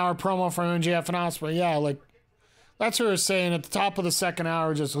seemed like an hour promo from MJF and Ospreay. Yeah, like, that's what I was saying at the top of the second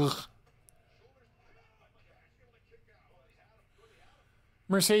hour, just ugh.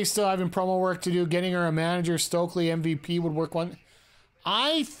 Mercedes still having promo work to do. Getting her a manager, Stokely, MVP would work one.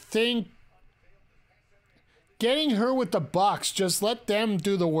 I think getting her with the Bucks, just let them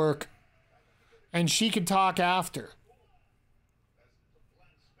do the work. And she can talk after.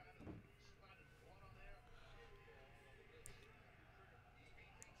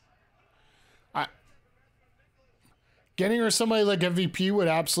 Getting her somebody like MVP would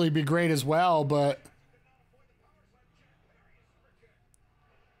absolutely be great as well, but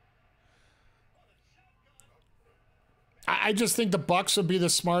I just think the Bucks would be the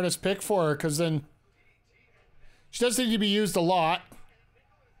smartest pick for her, because then she doesn't need to be used a lot.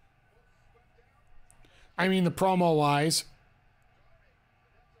 I mean, the promo-wise.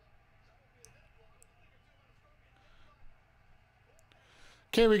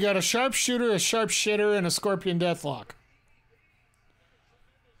 Okay, we got a sharpshooter, a sharpshitter, and a scorpion deathlock.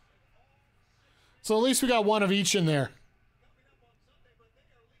 So at least we got one of each in there.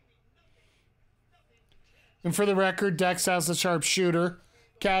 And for the record, Dex has the sharpshooter,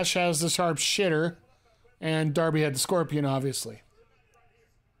 Cash has the sharpshitter, and Darby had the scorpion, obviously.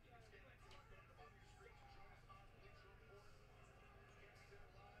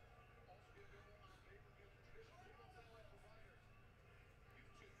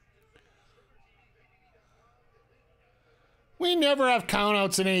 We never have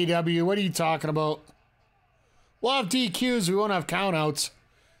countouts in AEW. What are you talking about? We'll have DQs. We won't have countouts.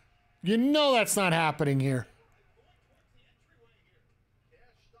 You know that's not happening here.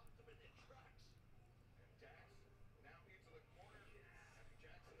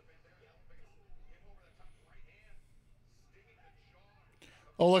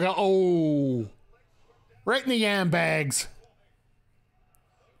 Oh, look out. Oh. Right in the yam bags.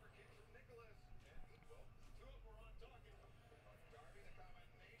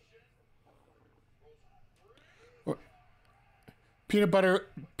 Peanut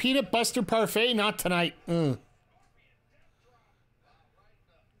butter parfait, not tonight. Ugh.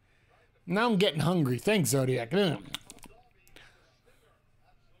 Now I'm getting hungry. Thanks, Zodiac. Ugh.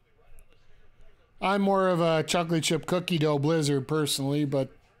 I'm more of a chocolate chip cookie dough blizzard personally,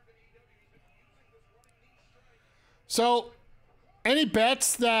 but so any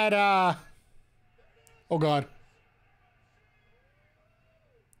bets that oh god.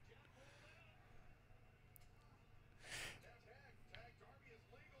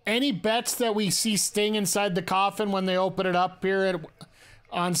 Any bets that we see Sting inside the coffin when they open it up here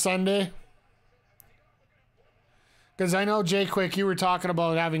on Sunday? Because I know, Jay Quick, you were talking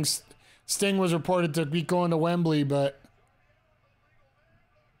about having Sting was reported to be going to Wembley, but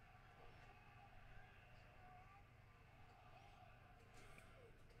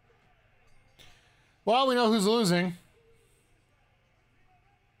well, we know who's losing.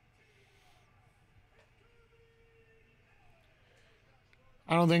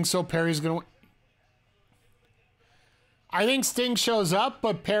 I don't think so. Perry's going to win. I think Sting shows up,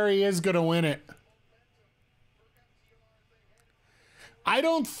 but Perry is going to win it. I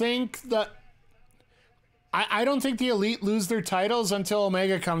don't think the Elite lose their titles until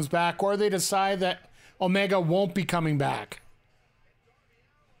Omega comes back, or they decide that Omega won't be coming back.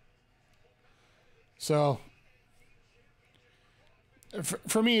 So,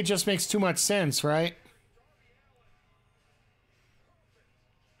 for me, it just makes too much sense, right?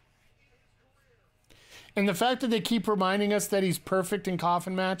 And the fact that they keep reminding us that he's perfect in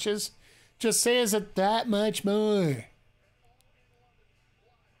coffin matches just says it that much more.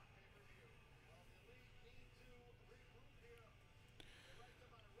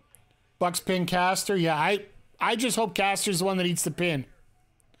 Bucks pin Caster. Yeah, I just hope Caster's the one that eats the pin.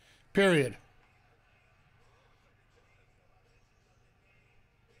 Period.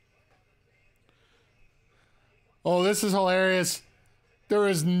 Oh, this is hilarious. There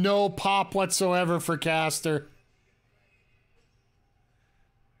is no pop whatsoever for Caster.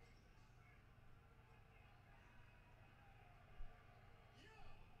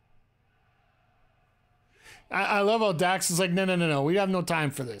 I love how Dax is like, no. We have no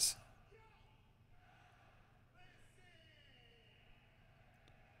time for this.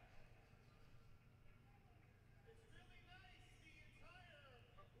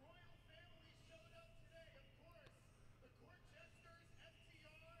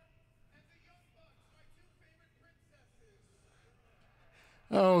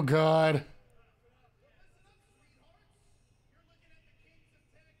 Oh, God.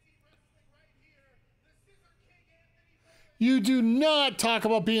 You do not talk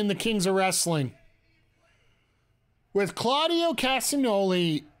about being the kings of wrestling. With Claudio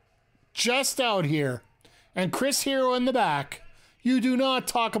Castagnoli just out here and Chris Hero in the back, you do not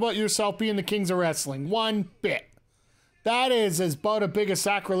talk about yourself being the kings of wrestling one bit. That is as about as big a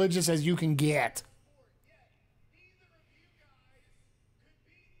sacrilegious as you can get.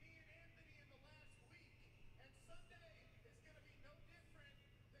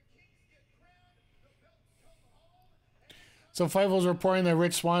 So Feivel's reporting that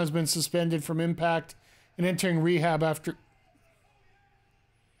Rich Swann has been suspended from Impact and entering rehab after...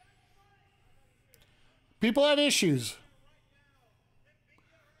 People have issues.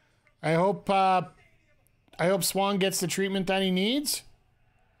 I hope Swann gets the treatment that he needs.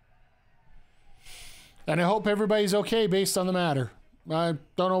 And I hope everybody's okay based on the matter. I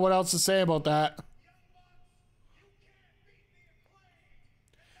don't know what else to say about that.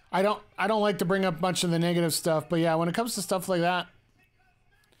 I don't like to bring up much of the negative stuff, but yeah, when it comes to stuff like that,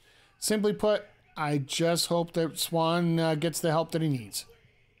 simply put, I just hope that Swann gets the help that he needs.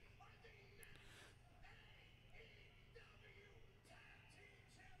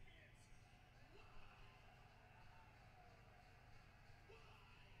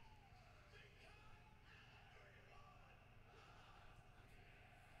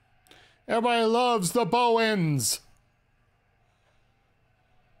 Everybody loves the Bowens.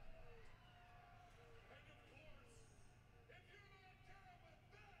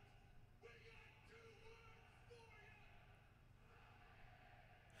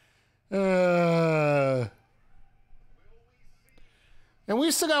 And we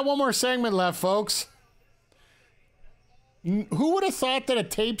still got one more segment left, folks. Who would have thought that a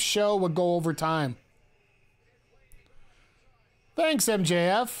tape show would go over time? Thanks,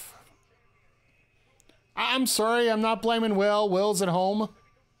 MJF. I'm sorry, I'm not blaming Will. Will's at home.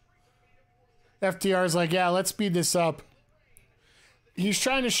 FTR's like, yeah, let's speed this up. He's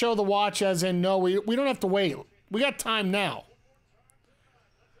trying to show the watch as in, no, we don't have to wait. We got time now.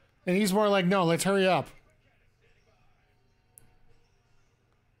 And he's more like, no, let's hurry up.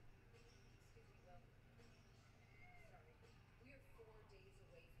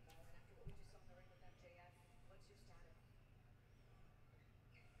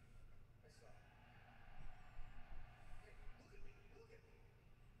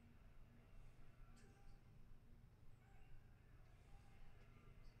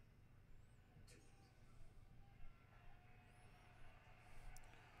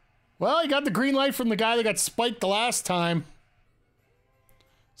 Well, I got the green light from the guy that got spiked the last time.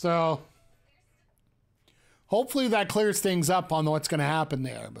 So hopefully that clears things up on what's going to happen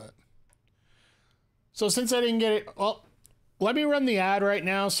there. But so since I didn't get it, well, let me run the ad right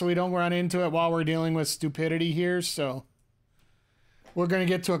now so we don't run into it while we're dealing with stupidity here. So we're going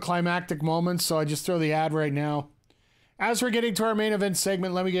to get to a climactic moment, so I just throw the ad right now. As we're getting to our main event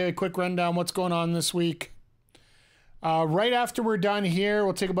segment, let me give you a quick rundown what's going on this week. Right after we're done here,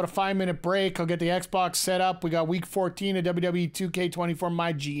 we'll take about a 5-minute break. I'll get the Xbox set up. We got Week 14 of WWE 2K24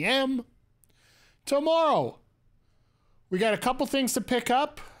 My GM. Tomorrow, we got a couple things to pick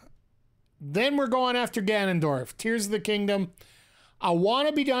up. Then we're going after Ganondorf. Tears of the Kingdom. I want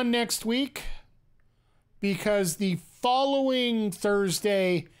to be done next week because the following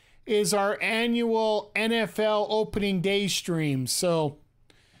Thursday is our annual NFL opening day stream. So,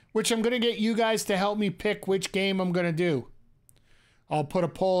 which I'm going to get you guys to help me pick which game I'm going to do. I'll put a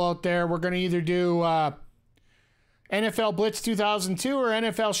poll out there. We're going to either do NFL Blitz 2002 or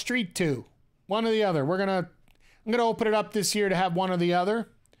NFL Street 2. One or the other. I'm going to open it up this year to have one or the other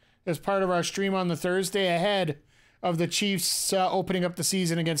as part of our stream on the Thursday ahead of the Chiefs opening up the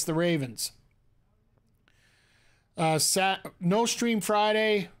season against the Ravens. No stream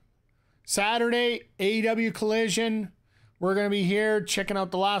Friday. Saturday, AEW Collision. We're going to be here checking out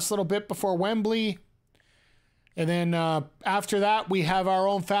the last little bit before Wembley. And then after that, we have our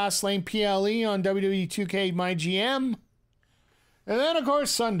own Fastlane PLE on WWE 2K My GM. And then, of course,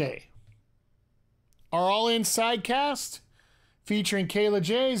 Sunday, our All-In Sidecast featuring Kayla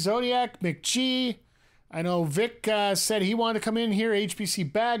J, Zodiac, McG. I know Vic said he wanted to come in here,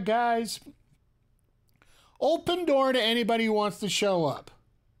 HBC Bad Guys. Open door to anybody who wants to show up.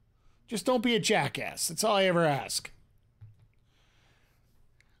 Just don't be a jackass. That's all I ever ask.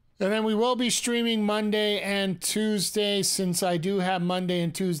 And then we will be streaming Monday and Tuesday since I do have Monday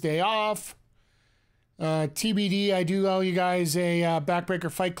and Tuesday off. TBD, I do owe you guys a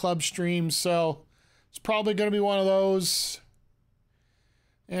Backbreaker Fight Club stream, so it's probably going to be one of those.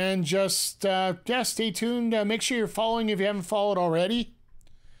 And just, yeah, stay tuned. Make sure you're following if you haven't followed already.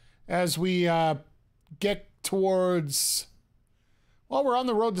 As we get towards, well, we're on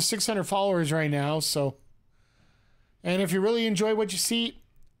the road to 600 followers right now, so. And if you really enjoy what you see,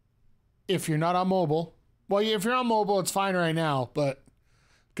 if you're not on mobile, well, if you're on mobile, it's fine right now, but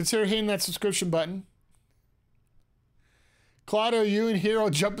consider hitting that subscription button. Claudio, you and Hero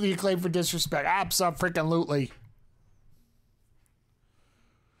jump the acclaim for disrespect. Abso-freaking-lutely.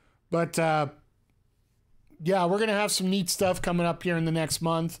 But, yeah, we're going to have some neat stuff coming up here in the next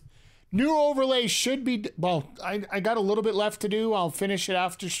month. New overlay should be, well, I got a little bit left to do. I'll finish it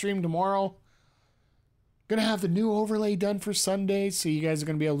after stream tomorrow. Going to have the new overlay done for Sunday, so you guys are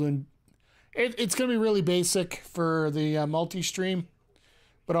going to be able to, it's going to be really basic for the multi-stream,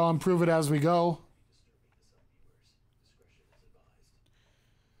 but I'll improve it as we go.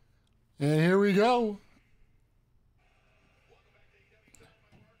 And here we go.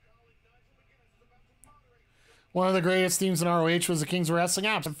 One of the greatest themes in ROH was the Kings of Wrestling.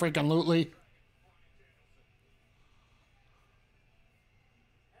 Abso-freaking-lutely.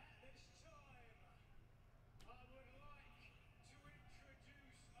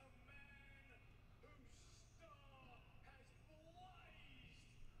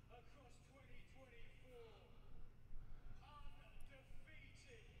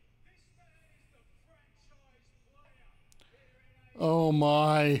 Oh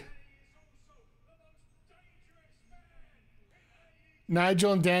my.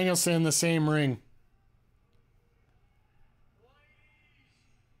 Nigel and Danielson in the same ring.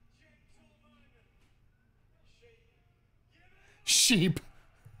 Sheep.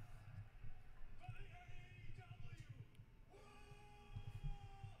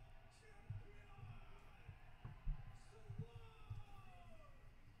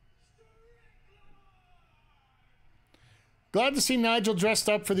 Glad to see Nigel dressed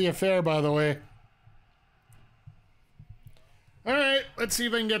up for the affair, by the way. All right, let's see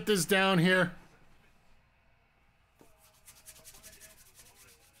if I can get this down here.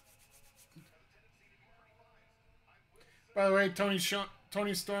 By the way, Toni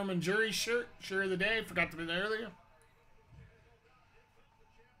Storm and Jury shirt of the day. Forgot to do that earlier.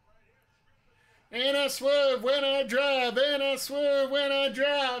 And I swerve when I drive, and I swerve when I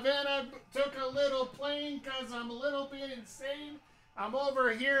drive, and I took a little plane because I'm a little bit insane. I'm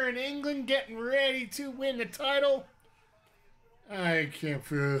over here in England getting ready to win the title. I can't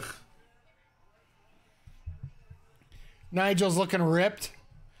feel. Nigel's looking ripped.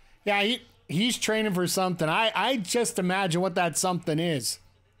 Yeah, he's training for something. I just imagine what that something is.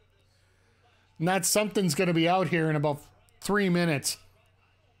 And that something's going to be out here in about 3 minutes.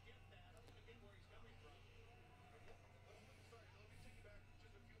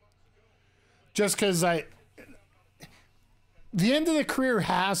 Just because the end of the career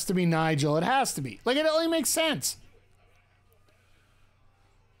has to be Nigel. It has to be. Like, it only makes sense.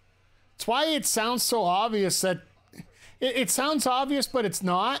 It's why it sounds so obvious that... It sounds obvious, but it's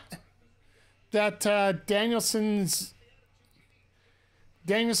not. That Danielson's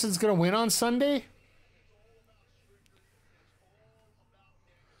going to win on Sunday.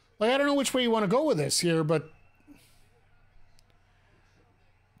 Like, I don't know which way you want to go with this here, but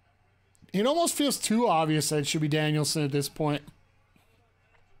it almost feels too obvious that it should be Danielson at this point.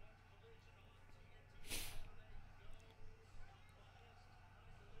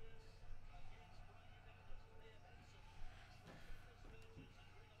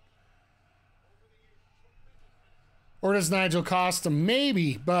 Or does Nigel cost him?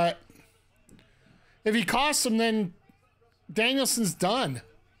 Maybe, but if he costs him, then Danielson's done.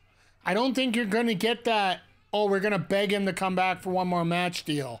 I don't think you're going to get that, oh, we're going to beg him to come back for one more match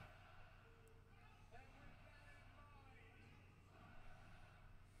deal.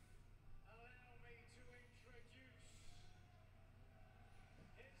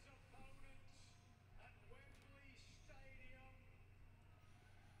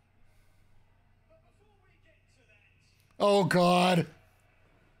 Oh, God.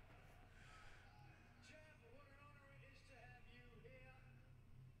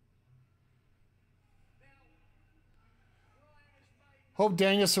 Hope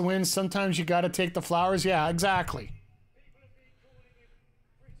Danielson wins. Sometimes you got to take the flowers. Yeah, exactly.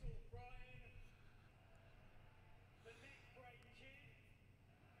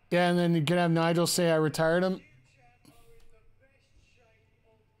 Yeah, and then you can have Nigel say, I retired him.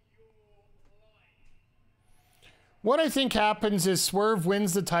 What I think happens is Swerve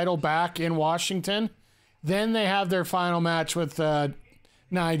wins the title back in Washington. Then they have their final match with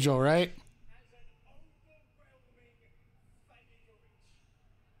Nigel, right?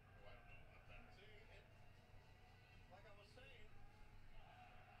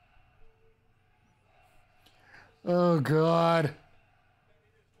 Oh, God.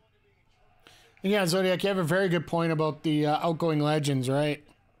 Yeah, Zodiac, you have a very good point about the outgoing legends, right?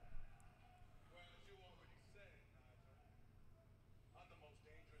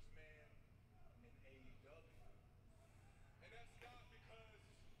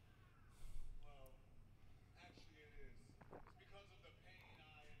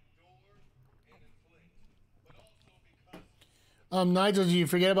 Nigel, did you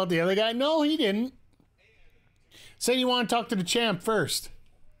forget about the other guy? No, he didn't. Say you want to talk to the champ first.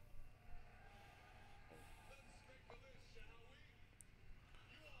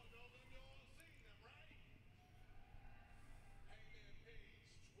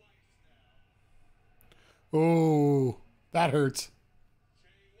 Oh, that hurts.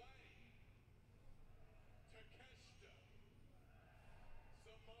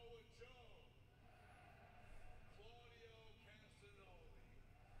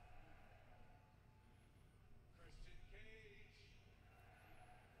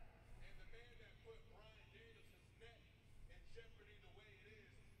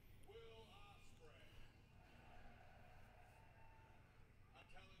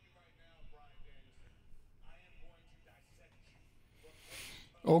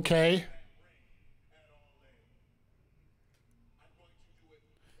 Okay.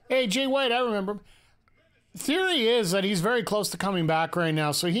 Hey, Jay White, I remember him. Theory is that he's very close to coming back right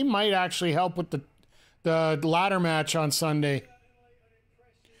now, so he might actually help with the ladder match on Sunday.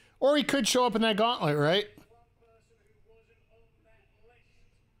 Or he could show up in that gauntlet, right?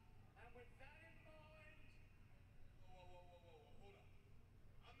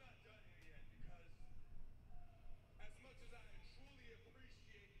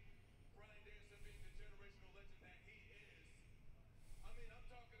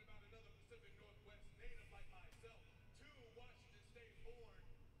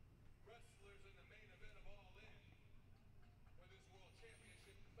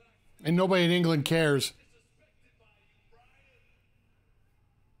 And nobody in England cares.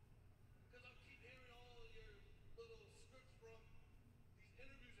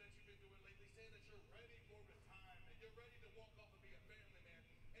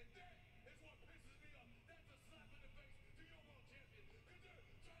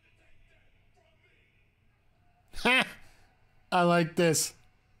 Ha! I like this.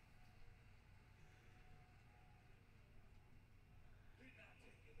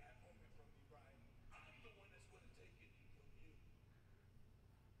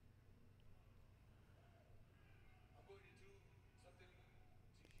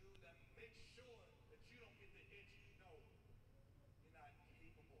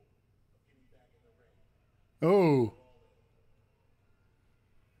 Oh.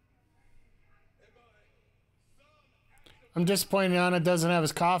 I'm disappointed Anna doesn't have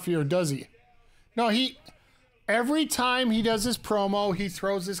his coffee, or does he? No, every time he does his promo, he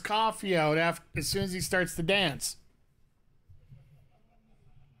throws his coffee out as soon as he starts to dance.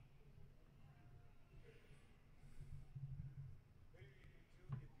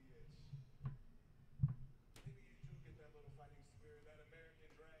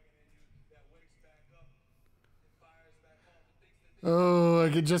 Oh, I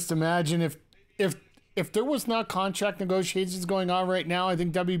could just imagine if there was not contract negotiations going on right now, I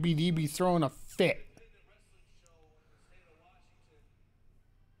think WBD be throwing a fit.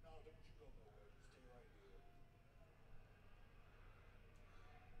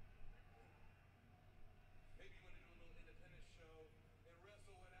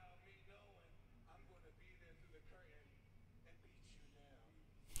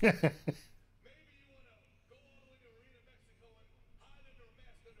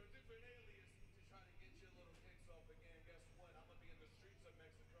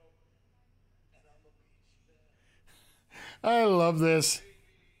 I love this.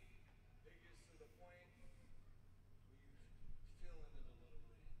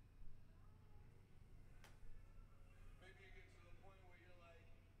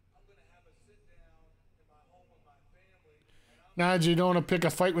 Now, you don't want to pick a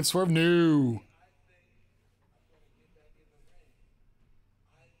fight with Swerve? No.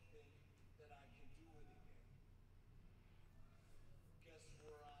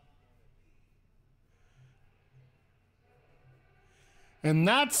 And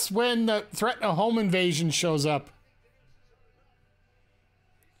that's when the threat of home invasion shows up.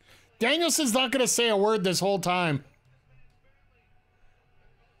 Danielson's not going to say a word this whole time.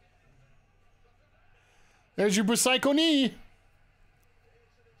 There's your Busaiku knee.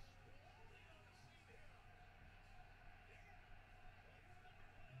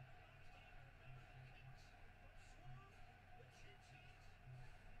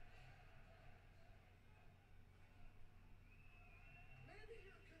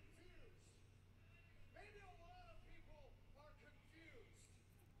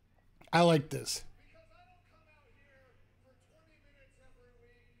 I like this.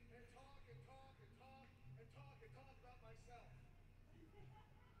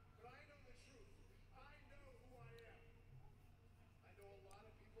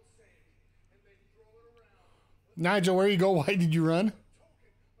 Nigel, where you go? Why did you run?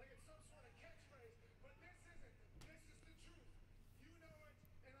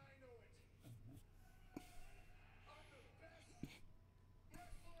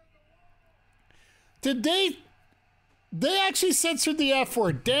 Did they actually censored the F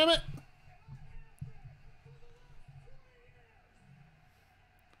word, damn it.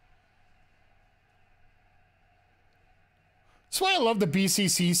 That's why I love the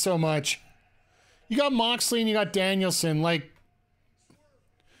BCC so much. You got Moxley and you got Danielson. Like,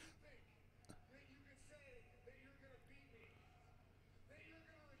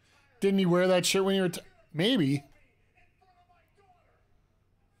 didn't he wear that shirt when he retired? Maybe.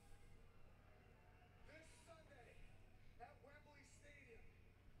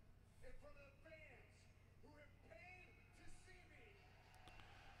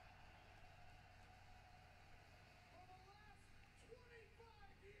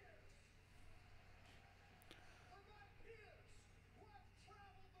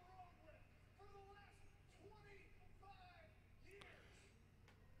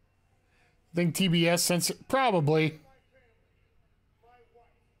 I think TBS censor probably.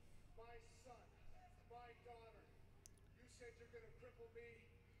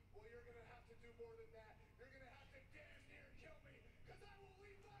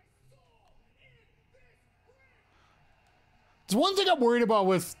 There's one thing I'm worried about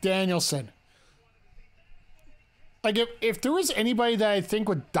with Danielson. Like, if there was anybody that I think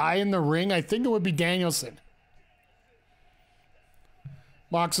would die in the ring, I think it would be Danielson.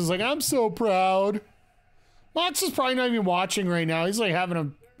 Mox is like, I'm so proud. Mox is probably not even watching right now. He's like having a...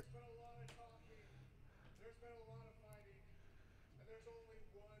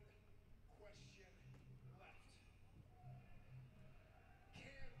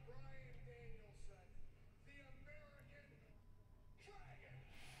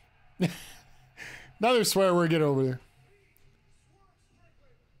 Another swear word, get over there.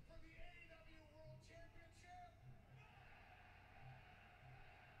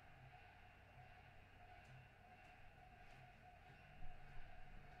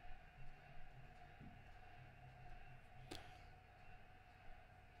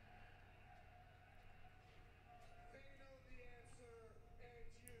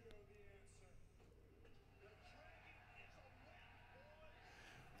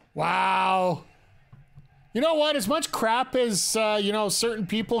 Wow. You know what? As much crap as, certain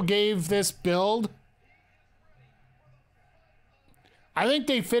people gave this build, I think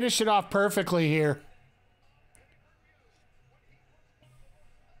they finished it off perfectly here.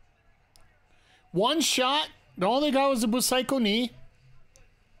 One shot. All they got was a Busaiku knee.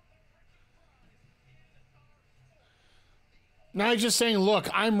 Now he's just saying, look,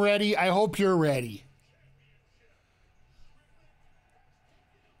 I'm ready. I hope you're ready.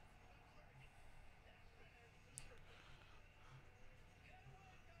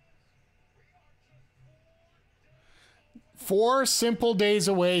 Four simple days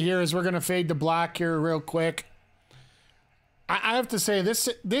away here as we're going to fade to black here real quick. I have to say, this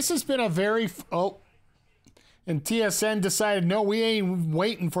has been a very... Oh, and TSN decided, no, we ain't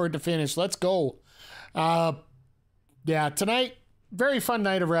waiting for it to finish. Let's go. Yeah, tonight, very fun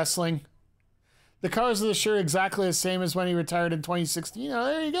night of wrestling. The colors of the shirt exactly the same as when he retired in 2016.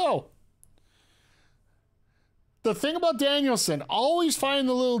 There you go. The thing about Danielson, always find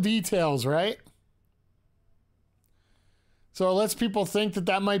the little details, right? So it lets people think that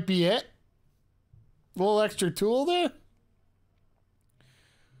that might be it. A little extra tool there.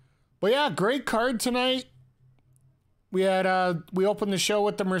 But yeah, great card tonight. We opened the show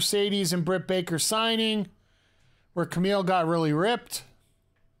with the Mercedes and Britt Baker signing, where Camille got really ripped.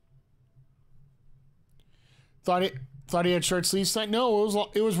 Thought he had short sleeves tonight. No,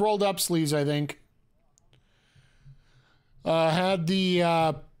 it was rolled up sleeves, I think. Had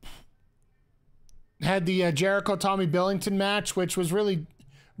the Jericho Tommy Billington match, which was really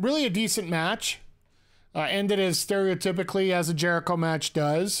a decent match. Ended as stereotypically as a Jericho match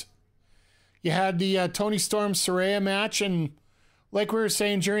does. You had the Toni Storm Saraya match, and like we were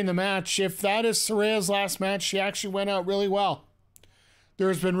saying during the match, if that is Saraya's last match, she actually went out really well.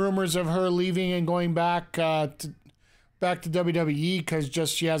 There's been rumors of her leaving and going back to WWE because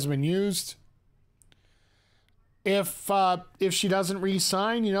just she hasn't been used. If she doesn't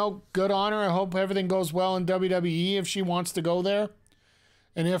re-sign, good on her. I hope everything goes well in WWE if she wants to go there.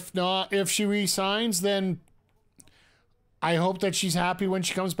 And if not, if she re-signs, then I hope that she's happy when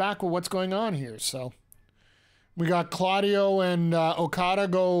she comes back with what's going on here. So we got Claudio and Okada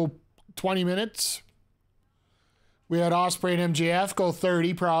go 20 minutes. We had Ospreay and MJF go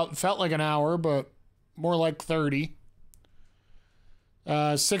 30. Felt like an hour, but more like 30.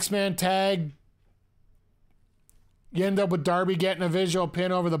 6-man tag. You end up with Darby getting a visual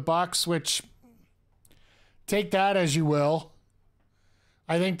pin over the Bucks, which take that as you will.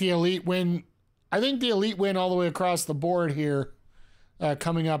 I think the Elite win all the way across the board here,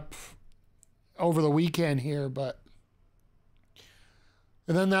 coming up over the weekend here. And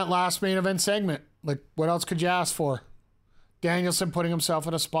then that last main event segment, like what else could you ask for? Danielson putting himself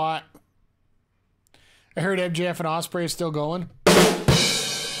in a spot. I heard MJF and Ospreay is still going.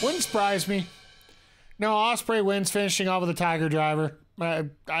 Wouldn't surprise me. No, Ospreay wins, finishing off with a Tiger Driver.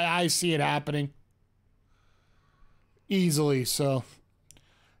 I see it happening easily. So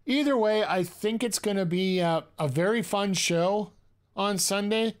either way, I think it's going to be a very fun show on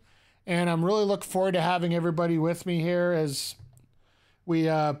Sunday, and I'm really looking forward to having everybody with me here as we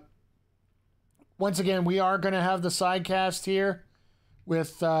once again we are going to have the sidecast here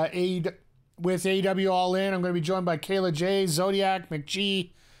with AEW All In. I'm going to be joined by Kayla J, Zodiac,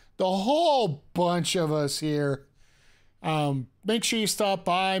 McGee, the whole bunch of us here. Make sure you stop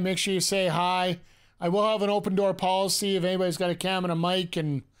by. Make sure you say hi. I will have an open door policy. If anybody's got a cam and a mic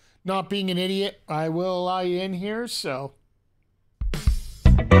and not being an idiot, I will allow you in here. So